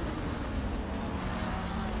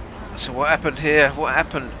 So what happened here? What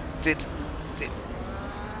happened? Did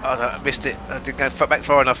oh no, I missed it. I didn't go back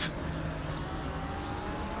far enough.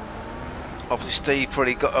 Obviously Steve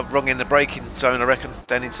probably got wrong in the braking zone, I reckon,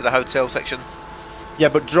 down into the hotel section. Yeah,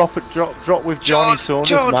 but drop with Johnny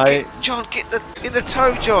Saunders, mate. John, get in the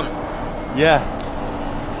toe, John. Yeah.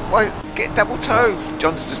 Why get double toe?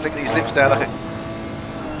 John's just sticking his lips down like a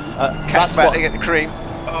cat's that's about what- to get the cream.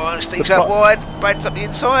 Oh, and Steve's out wide. Brad's up the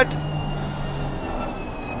inside.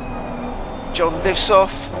 John lifts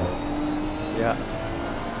off. Yeah.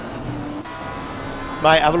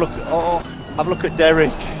 Mate, have a look. Have a look at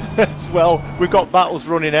Derek as well. We've got battles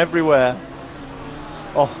running everywhere.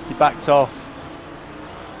 Oh, he backed off.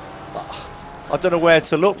 I don't know where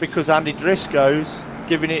to look because Andy Driscoll's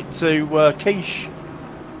giving it to Quiche.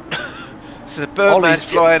 So the Birdman's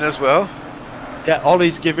flying as well. Yeah,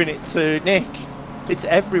 Ollie's giving it to Nick. It's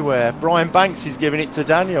everywhere. Brian Banks is giving it to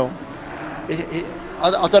Daniel.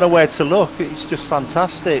 I don't know where to look. It's just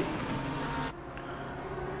fantastic.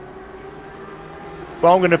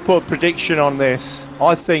 But I'm going to put a prediction on this.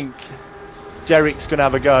 I think Derek's going to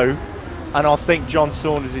have a go, and I think John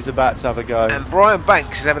Saunders is about to have a go. And Brian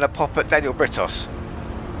Banks is having a pop at Daniel Britos.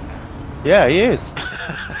 Yeah, he is.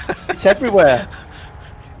 It's everywhere.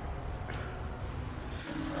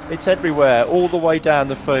 It's everywhere, all the way down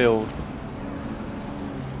the field.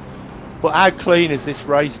 But how clean has this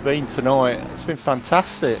race been tonight? It's been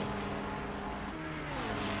fantastic.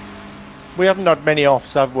 We haven't had many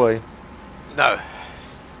offs, have we? No,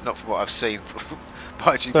 not from what I've seen.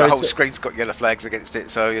 But So the whole it's- screen's got yellow flags against it,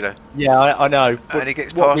 so you know. Yeah, I know. And he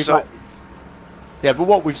gets what past. we've So had- Yeah, but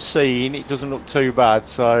what we've seen, it doesn't look too bad.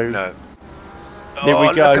 So no. Here we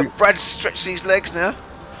Oh, go. look at Brad stretch these legs now.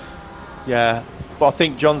 yeah, but I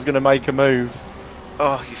think John's going to make a move.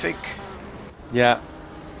 Oh, you think? Yeah.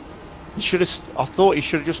 He should have. I thought he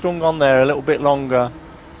should have just hung on there a little bit longer.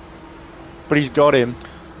 But he's got him.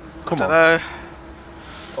 Come I on. don't know.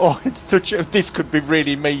 Oh, this could be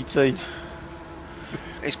really meaty.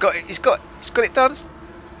 He's got it done.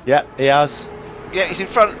 Yeah, he has. Yeah, he's in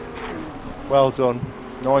front. Well done.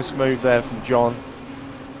 Nice move there from John.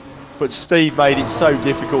 But Steve made it so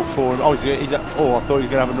difficult for him. Oh, I thought he was going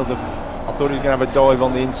to have another. I thought he was going to have a dive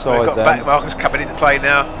on the inside We've got there. back markers coming into play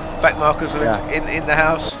now. Back markers are Yeah. in the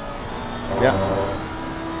house. Yeah.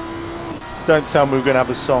 Don't tell me we're going to have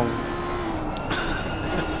a song.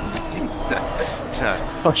 No.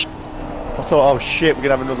 Oh, I thought, oh shit, we're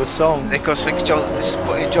going to have another song. Nikos thinks John is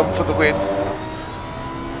putting John for the win.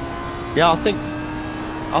 Yeah, I think.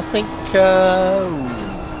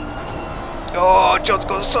 Oh, John's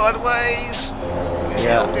gone sideways. He's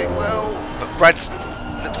Yeah. held it well. But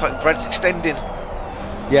looks like Brad's extending.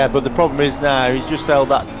 Yeah, but the problem is now he's just held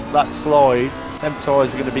that slide. Them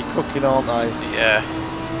tyres are going to be cooking, aren't they? Yeah.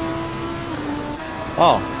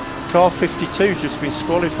 Oh, car 52's just been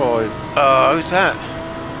disqualified. Oh, who's that?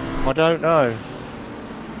 I don't know.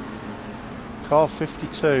 Car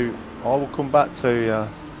 52. I will come back to you.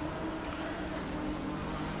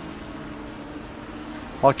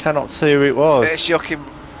 I cannot see who it was. It's Joaquin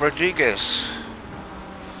Rodriguez.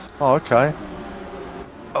 Oh, okay.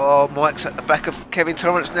 Oh, Mike's at the back of Kevin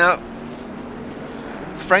Torrance now.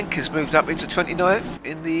 Frank has moved up into 29th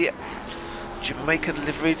in the Jamaica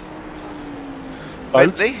liveried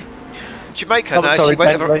Boat? Bentley. Jamaica, Oh, no, sorry,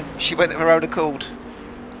 Bentley. she went of her own accord.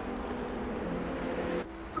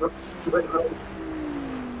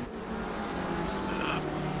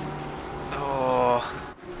 Oh,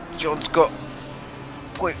 John's got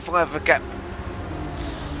 0.5 of a gap.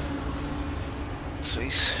 So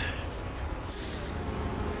he's...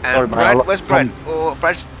 Sorry, And mate, Brad, I where's Brad? Oh,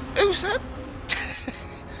 Brad's... Who's that?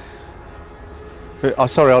 Oh,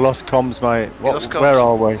 sorry, I lost comms, mate. You lost comms? Where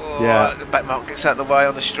are we? Oh, Yeah. the back mark gets out of the way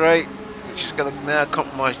on the straight, which is going to now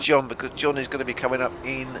compromise John because John is going to be coming up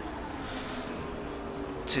in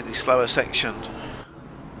to the slower section.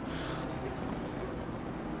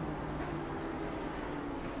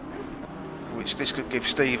 Which this could give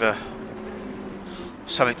Steve a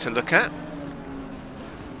something to look at.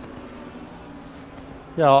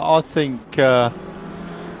 Yeah, I think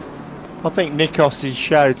Nikos is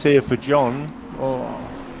shout here for John. Oh.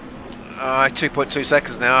 2.2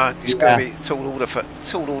 seconds now. It's going to be tall order for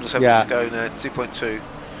something to go now. 2.2.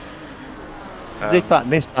 As if that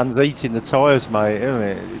Nissan's eating the tyres, mate, isn't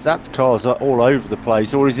it? That's cars all over the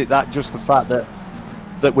place, or is it that just the fact that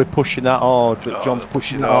we're pushing that hard, that John's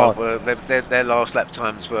pushing that hard? Well, their last lap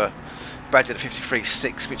times were badged at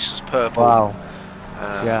 53.6, which is purple. Wow.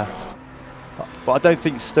 Yeah. But I don't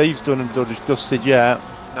think Steve's done and dusted yet.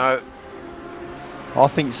 No. I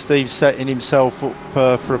think Steve's setting himself up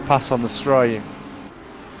for a pass on the straight.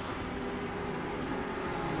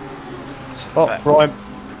 Oh, Brian.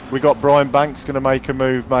 We got Brian Banks going to make a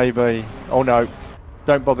move, maybe. Oh no,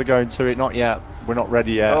 don't bother going to it. Not yet. We're not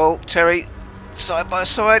ready yet. Oh, Terry, side by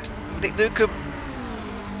side. Nick Newcomb.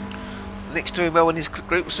 Nick's doing well in his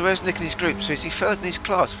group. So where's Nick in his group? So is he third in his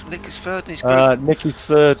class? Nick is third in his group. Nick is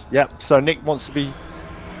third. Yep. So Nick wants to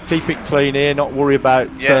keep it clean here. Not worry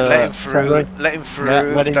about. Let him through. Terry. Let him through. Yeah,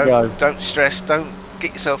 let him go. Don't stress. Don't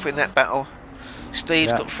get yourself in that battle.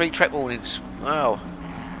 Steve's got 3 track warnings. Wow.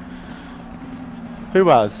 Who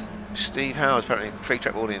has? Steve Howes, apparently. 3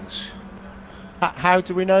 track warnings. How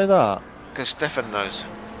do we know that? Because Stefan knows.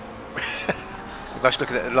 Must look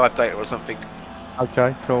at the live data or something.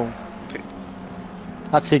 Okay, cool.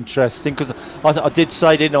 That's interesting, because I did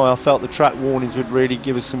say, didn't I felt the track warnings would really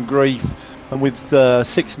give us some grief, and with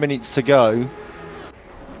 6 minutes to go,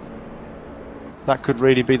 that could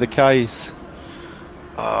really be the case.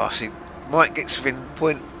 Oh, see, Mike gets within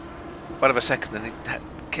 0.1 of a second, and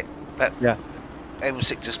that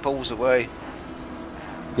M6 just pulls away.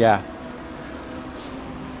 Yeah.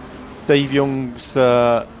 Steve Young's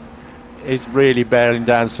is really bearing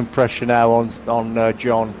down some pressure now on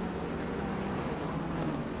John.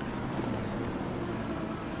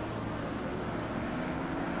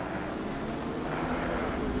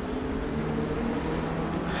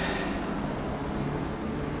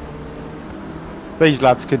 These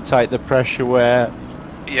lads can take the pressure where...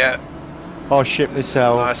 Yeah. I'll ship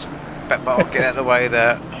myself. Nice. Bet I'll get out of the way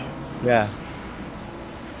there. Yeah.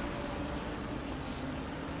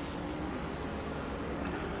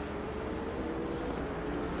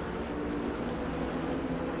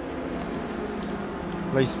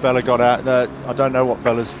 At least Bella got out there. I don't know what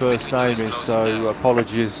Bella's first name is, so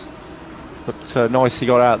apologies. But nice he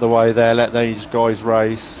got out of the way there, let these guys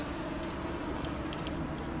race.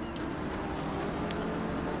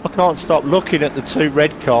 I can't stop looking at the 2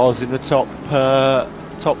 red cars in the top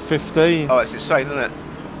 15. Oh, it's insane, isn't it?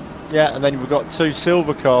 Yeah, and then we've got 2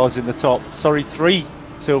 silver cars in the top. Sorry, 3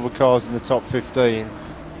 silver cars in the top 15.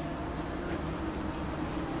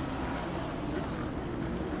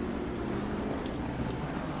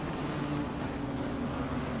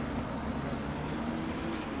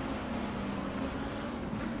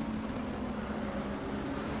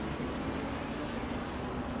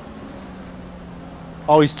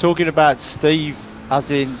 Oh, he's talking about Steve,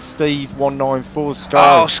 as in Steve 194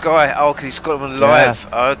 Sky. Oh, Sky. Oh, because he's got them on live.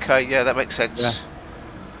 Yeah. Okay, yeah, that makes sense. Yeah.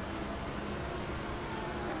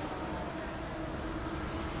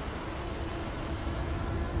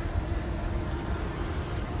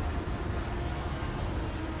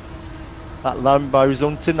 That Lambo's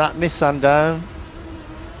hunting that Nissan down.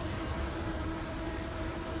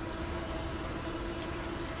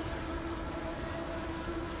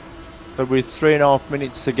 So with 3.5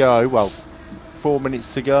 minutes to go, well, 4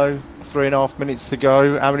 minutes to go, 3.5 minutes to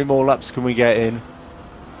go, how many more laps can we get in?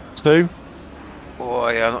 2? Oh,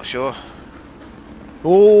 yeah, I'm not sure.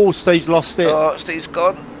 Oh, Steve's lost it. Oh, Steve's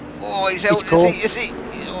gone. Oh, he's out. Is he?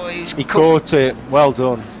 Oh, he caught it. Well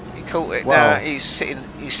done. He caught it. Wow. Now he's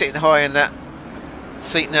sitting high in that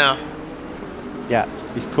seat now. Yeah,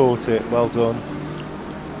 he's caught it. Well done.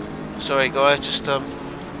 Sorry, guys, just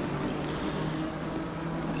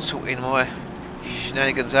sorting my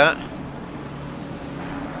shenanigans out.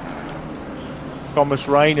 Thomas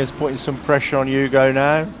Rayner's putting some pressure on Hugo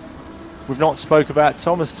now. We've not spoke about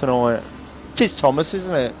Thomas tonight. It is Thomas,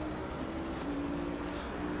 isn't it?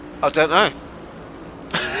 I don't know.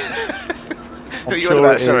 Who are you on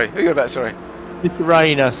about? Sorry. Who are you on about? Sorry. Mr.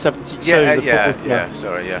 Rayner, 72. Yeah.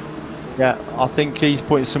 Sorry, yeah. Yeah, I think he's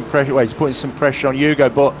putting some pressure. Well, he's putting some pressure on Hugo,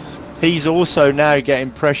 but he's also now getting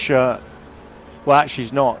pressure. Well, actually,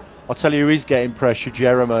 he's not. I'll tell you who is getting pressure,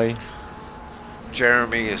 Jeremy.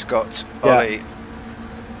 Jeremy has got Ollie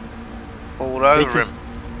all over him.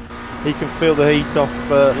 He can feel the heat off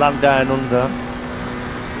land down under.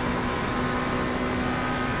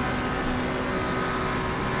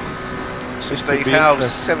 So Steve Howes,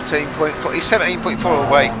 17.4. He's 17.4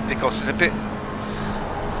 away. Nikos is a bit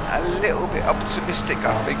a little bit optimistic,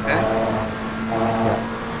 I think, there.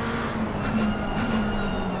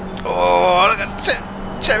 Oh, look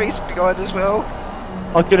at Cherry's behind as well.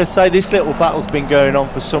 I was going to say this little battle's been going on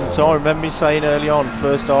for some time. Remember me saying early on,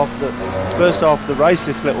 first half of the race,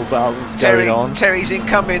 this little battle's going on. Terry's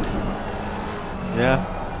incoming. Yeah.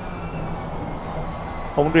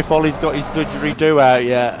 I wonder if Ollie's got his didgeridoo out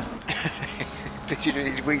yet.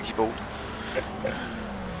 Didgeridoo Ouija board.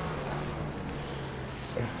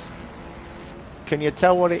 Can you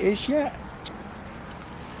tell what it is yet?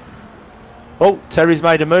 Oh, Terry's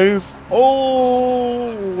made a move.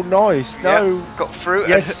 Oh, nice. No. Yep, got through.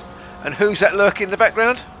 Yes. And who's that lurking in the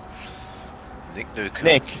background? Nick Newcomb.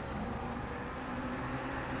 Nick.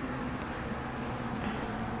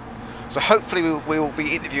 So hopefully we will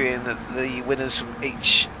be interviewing the winners from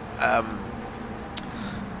each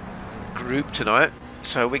group tonight,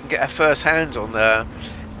 so we can get our first hands on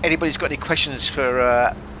anybody's got any questions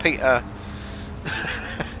for Peter,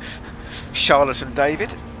 Charlotte and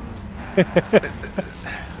David.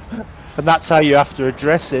 And that's how you have to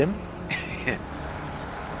address him. Yeah.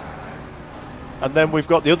 And then we've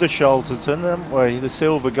got the other Charlton, haven't we? The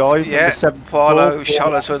silver guy. Yeah, Paulo,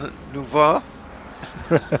 Charlton, Nouveau.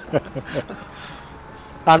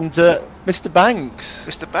 And Mr. Banks.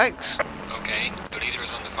 Mr. Banks. Okay, the leader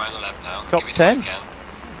is on the final lap now. Top Give it 10. all you can.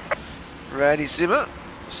 Randy Zimmer.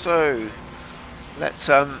 So let's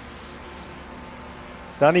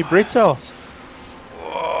Danny Britos.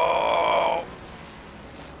 Whoa.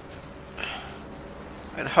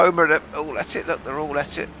 And Homer, they're all at it. Look, they're all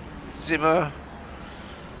at it. Zimmer,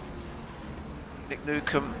 Nick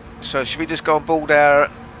Newcomb. So should we just go on board our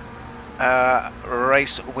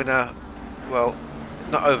race winner? Well,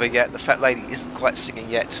 not over yet. The fat lady isn't quite singing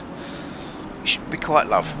yet. You should be quiet,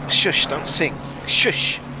 love. Shush, don't sing.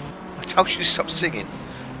 Shush. I told you to stop singing.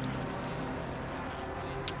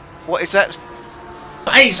 What is that?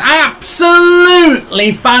 It's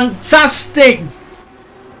absolutely fantastic.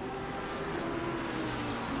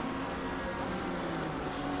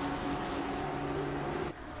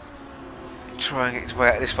 Try and get his way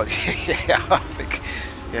out of this one. Yeah, I think.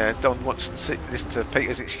 Yeah, Don wants to listen to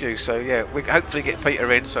Peter's excuse. So yeah, we hopefully get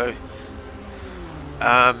Peter in. So,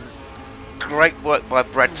 great work by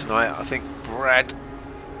Brad tonight. I think Brad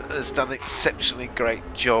has done an exceptionally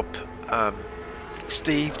great job.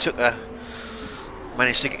 Steve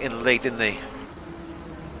managed to get in the lead, didn't he?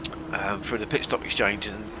 Through the pit stop exchange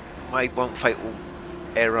and made one fatal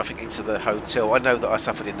error, I think, into the hotel. I know that I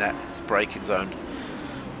suffered in that braking zone.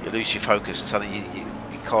 You lose your focus and suddenly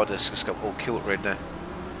your car just got all kilter in there.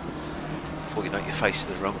 Before you know, you're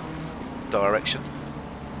facing the wrong direction.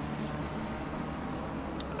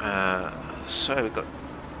 So we've got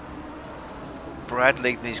Brad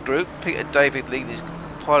leading his group, Peter David leading his,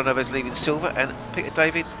 Pylanova's leading silver, and Peter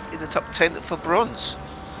David in the top 10 for bronze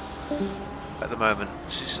at the moment.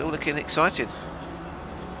 This is all looking exciting.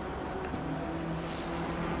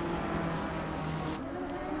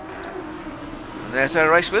 And there's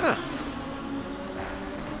our race winner.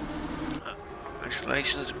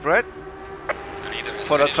 Congratulations, Brad.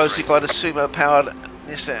 Followed closely by the sumo-powered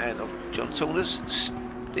Nissan of John Saunders,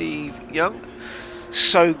 Steve Young.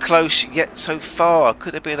 So close yet so far.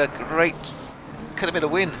 Could have been a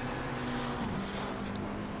win.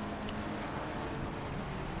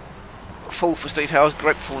 Fourth for Steve Howes.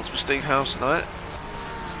 Great performance for Steve Howes tonight.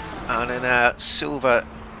 And then our silver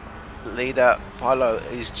leader, Paulo,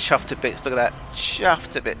 is chuffed to bits. Look at that, chuffed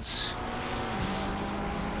to bits.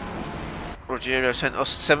 Rogerio Santos,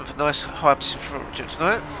 7th, nice high position for Roger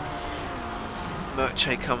tonight.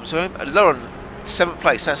 Merche comes home. Lauren, 7th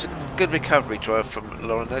place. That's a good recovery drive from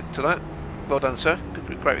Lauren tonight. Well done, sir.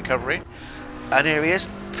 Great recovery. And here he is,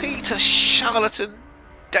 Peter Charlton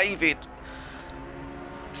David.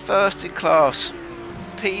 First in class.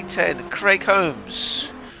 P10, Craig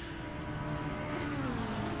Holmes.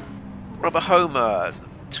 Robert Homer,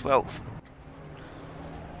 12th.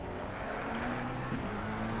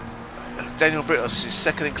 Daniel Britos is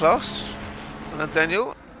second in class. And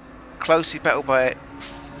Daniel, closely battled by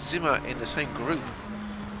Zimmer in the same group.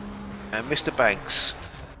 And Mr. Banks,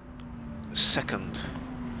 second.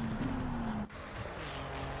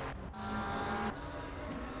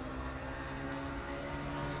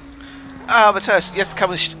 Matthias, you have to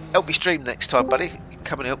come and help me stream next time, buddy.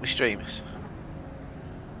 Come and help me stream.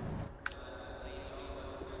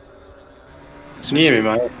 So near me,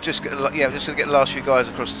 mate. I'm just gonna get the last few guys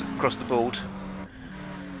across the board.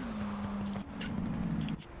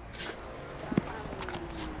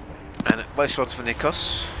 And most ones for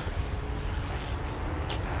Nikos.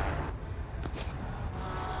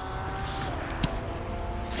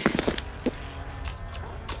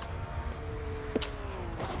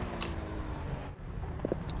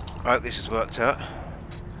 I hope this has worked out.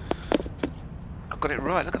 I got it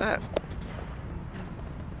right, look at that.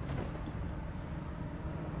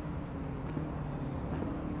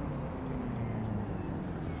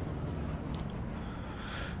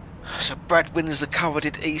 So Brad wins the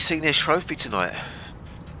coveted eSeniors trophy tonight.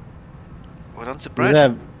 Well done to Brad.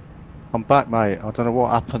 Yeah, I'm back, mate. I don't know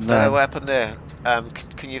what happened there. Don't know what happened there.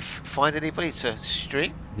 Can you find anybody to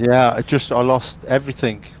stream? Yeah, I lost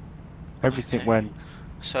everything. Everything Okay. went.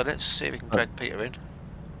 So let's see if we can drag Peter in.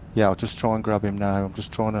 Yeah, I'll just try and grab him now. I'm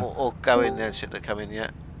just trying to. Or go in there and see if they come in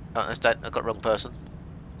yet. Oh, that's Dan. I got the wrong person.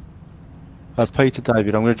 Peter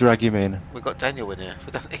David, I'm going to drag him in. We've got Daniel in here.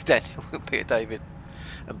 We don't need Daniel. We've got Peter David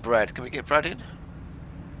and Brad. Can we get Brad in?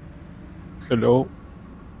 Hello.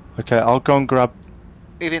 Okay, I'll go and grab.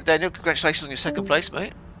 Evening, Daniel. Congratulations on your second place,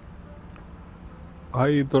 mate.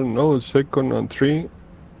 I don't know, second and three.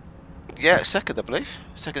 Yeah, second, I believe.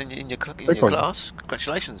 Second in your class.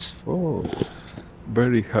 Congratulations. Oh,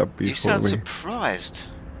 very happy You for sound me. surprised.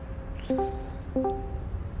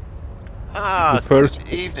 Ah, The first-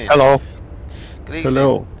 good evening. Hello. Good evening.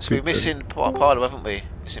 Hello, So we're Peter. missing Parlo, haven't we?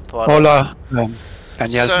 Missing Parlo. Hola,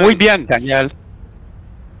 Daniel. So- Muy bien, Daniel.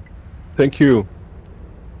 Thank you.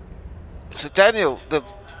 So Daniel, the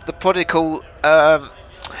prodigal,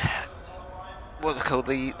 what they called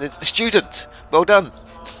the student. Well done,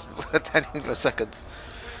 Daniel. For a second.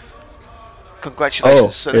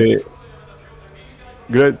 Congratulations. So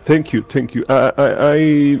Great. Thank you.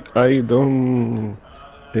 I don't.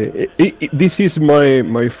 This is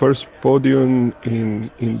my first podium in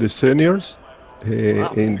the seniors,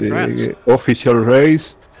 Wow, in congrats. the official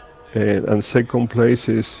race, and second place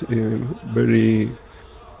is very,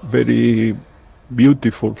 very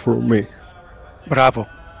beautiful for me. Bravo.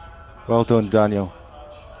 Well done, Daniel.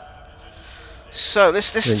 So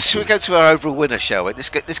let's Thank should we you. go to our overall winner, shall we? Let's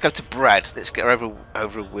go to Brad. Let's get our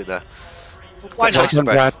overall winner. Why not? Congratulations,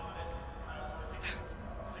 Brad.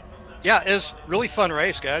 Yeah, it was a really fun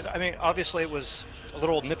race, guys. I mean, obviously it was a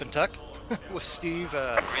little nip and tuck with Steve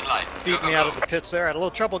Green light. Go, beating go, me out go. of the pits there. I had a little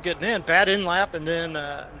trouble getting in, bad in lap, and then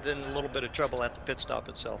a little bit of trouble at the pit stop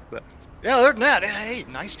itself. But yeah, other than that, hey,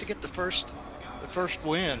 nice to get the first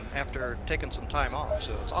win after taking some time off.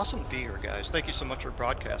 So it's awesome to be here, guys. Thank you so much for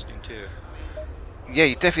broadcasting too. Yeah,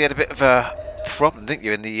 you definitely had a bit of a problem, didn't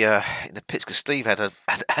you, in the pits? Because Steve had a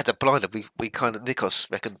blinder. We kind of Nikos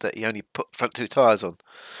reckoned that he only put front two tyres on.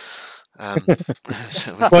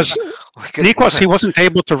 So Was couldn't- Nikos? He wasn't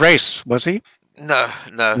able to race, was he? No.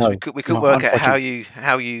 So No. we couldn't No, work out how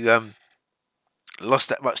you lost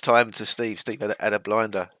that much time to Steve. Steve had a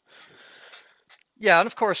blinder. Yeah, and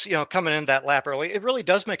of course, coming in that lap early, it really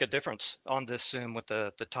does make a difference on this sim with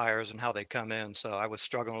the tires and how they come in. So I was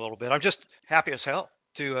struggling a little bit. I'm just happy as hell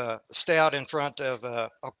to stay out in front of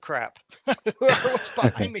oh crap, whoever was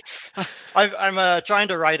behind me. I'm trying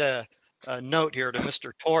to write a note here to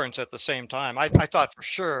Mr. Torrance at the same time. I thought for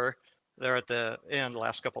sure there at the end,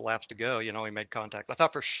 last couple laps to go, he made contact. I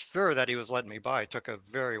thought for sure that he was letting me by. Took a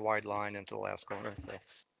very wide line into the last corner. So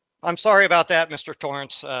I'm sorry about that, Mr.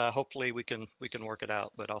 Torrance. Hopefully we can work it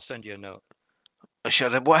out, but I'll send you a note. Sure.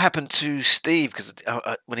 Then what happened to Steve? Because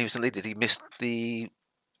when he was the lead, did he miss the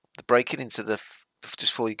braking into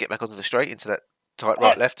just before you get back onto the straight into that tight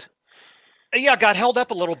right left? Yeah, got held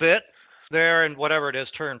up a little bit there in whatever it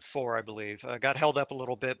is, turn 4, I believe. Got held up a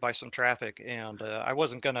little bit by some traffic, and I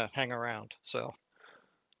wasn't going to hang around. So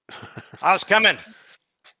I was coming.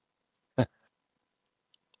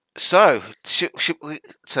 So should we?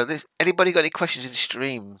 So anybody got any questions in the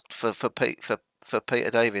stream for Peter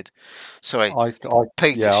David? Sorry,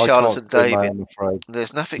 Peter, yeah, Charlotte, I and can't do, mate, David. I'm afraid.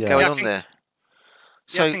 There's nothing Yeah. going Yeah, on there.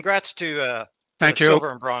 So Yeah, congrats to Thank you.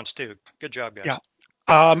 silver and bronze too. Good job, guys. Yeah.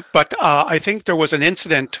 But I think there was an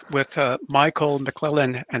incident with Michael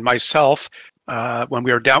McClellan and myself when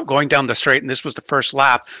we were going down the straight, and this was the first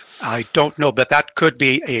lap. I don't know, but that could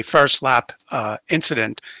be a first lap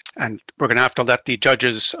incident, and we're going to have to let the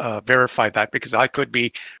judges verify that, because I could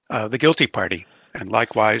be the guilty party. And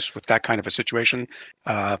likewise, with that kind of a situation,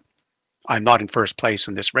 I'm not in first place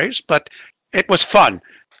in this race, but it was fun.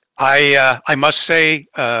 I must say,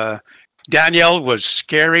 Danielle was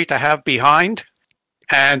scary to have behind.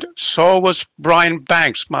 And so was Brian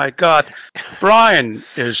Banks. My God, Brian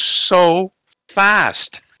is so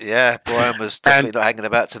fast. yeah, Brian was definitely not hanging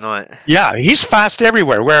about tonight. Yeah, he's fast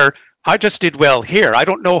everywhere, where I just did well here. I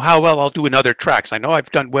don't know how well I'll do in other tracks. I know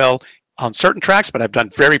I've done well on certain tracks, but I've done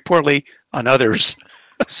very poorly on others.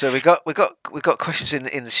 So we got questions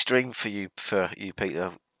in the stream for you,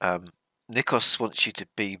 Peter. Nikos wants you to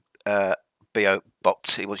be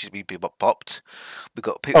bopped. He wants you to be bopped. We've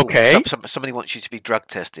got people. Okay. Somebody wants you to be drug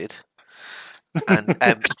tested.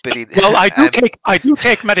 and Billy. Well, I do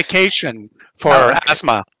take medication for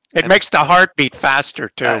asthma. It makes the heartbeat faster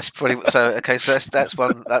too. That's pretty so. Okay, so that's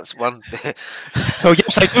one. That's one bit. So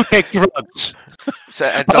yes, I do take drugs. So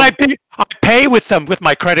and But I pay with them with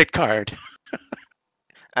my credit card.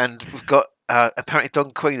 And we've got apparently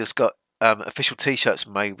Don Queen has got official T-shirts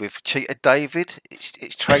made with Cheetah David.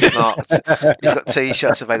 It's trademarked. He's got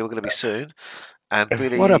T-shirts available going to be soon. And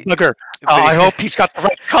Billy, what a bugger! I hope he's got the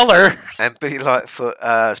right color. And Billy Lightfoot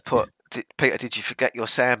has put, Peter, did you forget your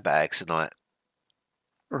sandbags tonight?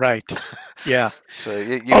 Right. Yeah. So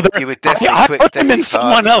you were definitely I quick. put them in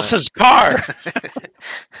someone else's car.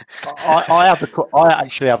 I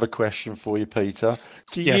actually have a question for you, Peter.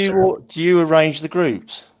 Do you arrange the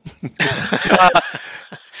groups?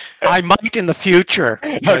 I might in the future.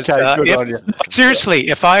 Okay, good on you. Seriously,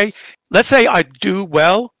 let's say I do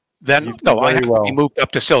well, then I have to be moved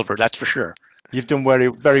up to silver. That's for sure. You've done very,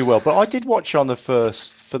 very well. But I did watch you on the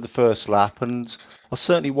first lap, and I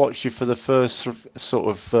certainly watched you for the first sort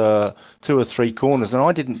of 2 or 3 corners, and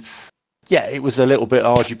I didn't. Yeah, it was a little bit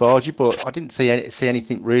argy-bargy, but I didn't see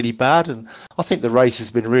anything really bad, and I think the race has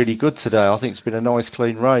been really good today. I think it's been a nice,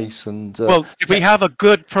 clean race. And well, did we have a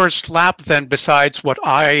good first lap then, besides what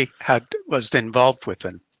I was involved with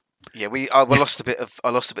then? Yeah, I lost a bit of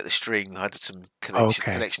the stream. I had some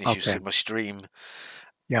connection issues with my stream.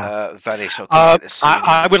 Yeah, vanished.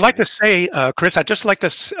 I would like to say, Chris, I'd just like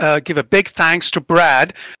to give a big thanks to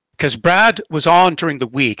Brad, because Brad was on during the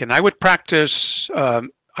week, and I would practice.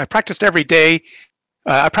 I practiced every day.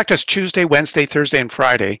 I practiced Tuesday, Wednesday, Thursday, and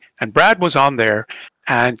Friday, and Brad was on there,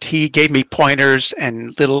 and he gave me pointers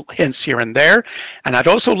and little hints here and there. And I'd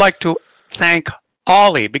also like to thank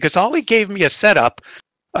Ollie, because Ollie gave me a setup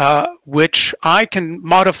which I can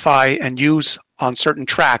modify and use on certain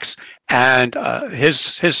tracks, and his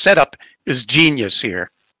setup is genius here.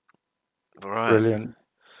 Right. Brilliant.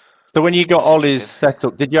 So when you got Ollie's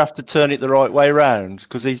setup, did you have to turn it the right way around?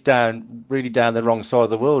 Because he's really down the wrong side of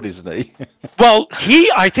the world, isn't he? Well,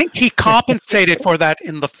 I think he compensated for that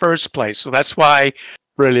in the first place, so that's why.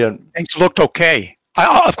 Brilliant. Things looked okay.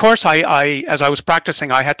 Of course, as I was practicing,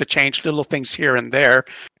 I had to change little things here and there,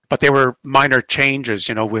 but they were minor changes,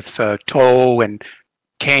 with toe and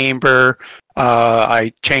camber.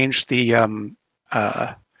 I changed the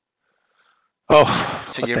so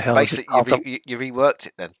you basically you reworked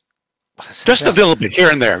it then. Just a little bit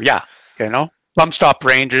here and there, yeah. Bump stop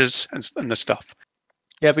ranges and the stuff.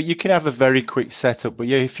 Yeah, but you can have a very quick setup, but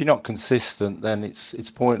if you're not consistent, then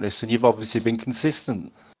it's pointless. And you've obviously been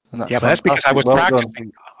consistent. And but that's because I was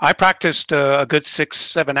practicing. I practiced a good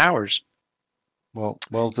 6-7 hours. Well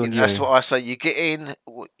done. That's what I say. You get in,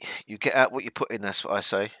 you get out what you put in. That's what I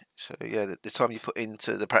say. So yeah, the time you put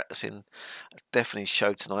into the practicing definitely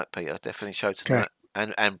showed tonight, Peter. Definitely showed tonight. Okay.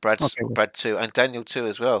 And Brad too, and Daniel too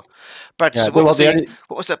as well. Brad, so what was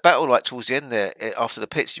that battle like towards the end there after the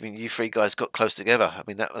pits? You mean you 3 guys got close together? I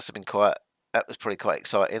mean that must have been that was probably quite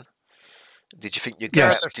exciting. Did you think you get?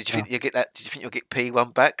 Yes. Did you think you get that? Did you think you'll get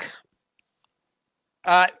P1 back?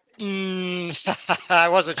 I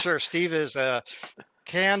wasn't sure. Steve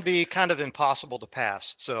can be kind of impossible to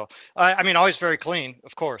pass. So I mean, always very clean,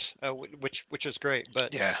 of course, which is great.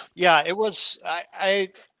 But yeah, it was. I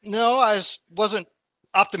wasn't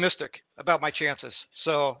optimistic about my chances.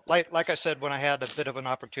 So like I said, when I had a bit of an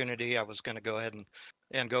opportunity, I was going to go ahead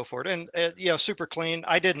and go for it. And super clean.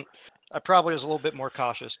 I probably was a little bit more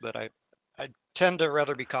cautious, but I tend to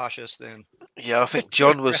rather be cautious than. Yeah, I think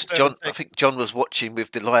John was watching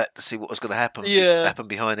with delight to see what was going to happen. Happen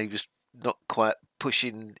behind. He was not quite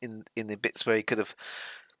pushing in the bits where he could have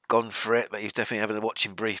gone for it, but he was definitely having a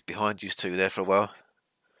watching brief behind you 2 there for a while.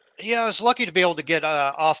 Yeah, I was lucky to be able to get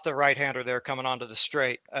off the right-hander there coming onto the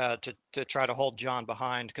straight to try to hold John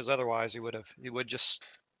behind, because otherwise he would just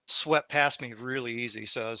swept past me really easy.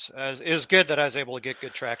 So it was good that I was able to get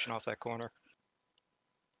good traction off that corner.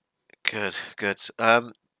 Good.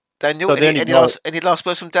 Daniel, so any last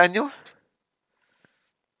words from Daniel?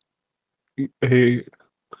 Do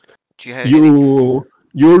you have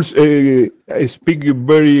yours speak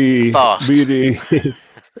very fast, very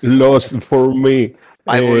lost for me.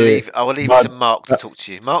 I will leave it to Mark to talk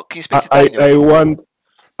to you. Mark, can you speak to Daniel?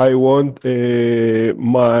 I want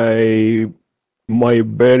my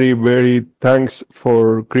very, very thanks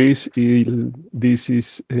for Chris. This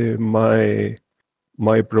is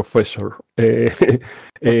my professor. I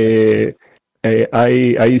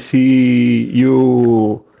see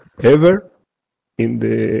you ever in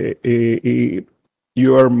the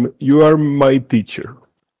you are my teacher.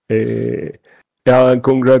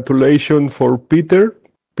 Congratulations for Peter.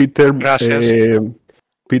 Peter,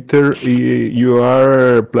 Peter, you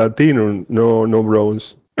are platinum, no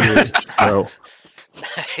bronze. No.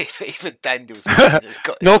 Even Daniel's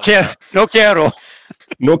got No quiero. No quiero.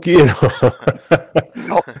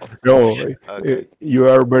 No, Okay. you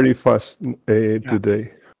are very fast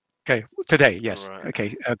today. Okay, today, yes. Right.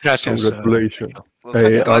 Okay, gracias. Congratulations. Well,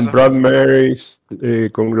 thanks, guys. And Brad Mary's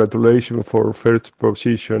congratulations for first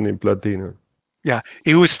position in platinum. Yeah,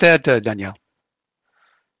 y usted, Daniel.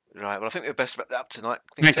 Right, well, I think we're best wrap that up tonight.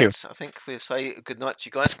 Thank you. I think we'll say good night to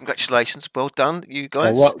you guys. Congratulations. Well done, you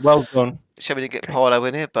guys. Well done. Shall we get Paulo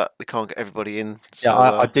in here, but we can't get everybody in. So,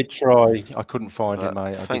 Yeah, I did try. I couldn't find him,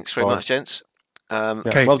 mate. Thanks very much, gents.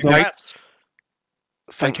 Okay, well done.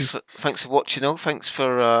 Thanks for watching all. Thanks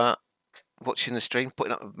for watching the stream,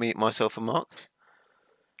 putting up with me, myself, and Mark.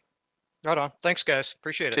 Right on. Thanks, guys.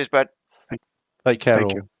 Appreciate it. Cheers, Brad. Take care.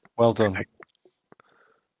 Thank all. you. Well done.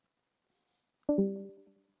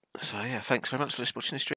 So yeah, thanks very much for watching the stream.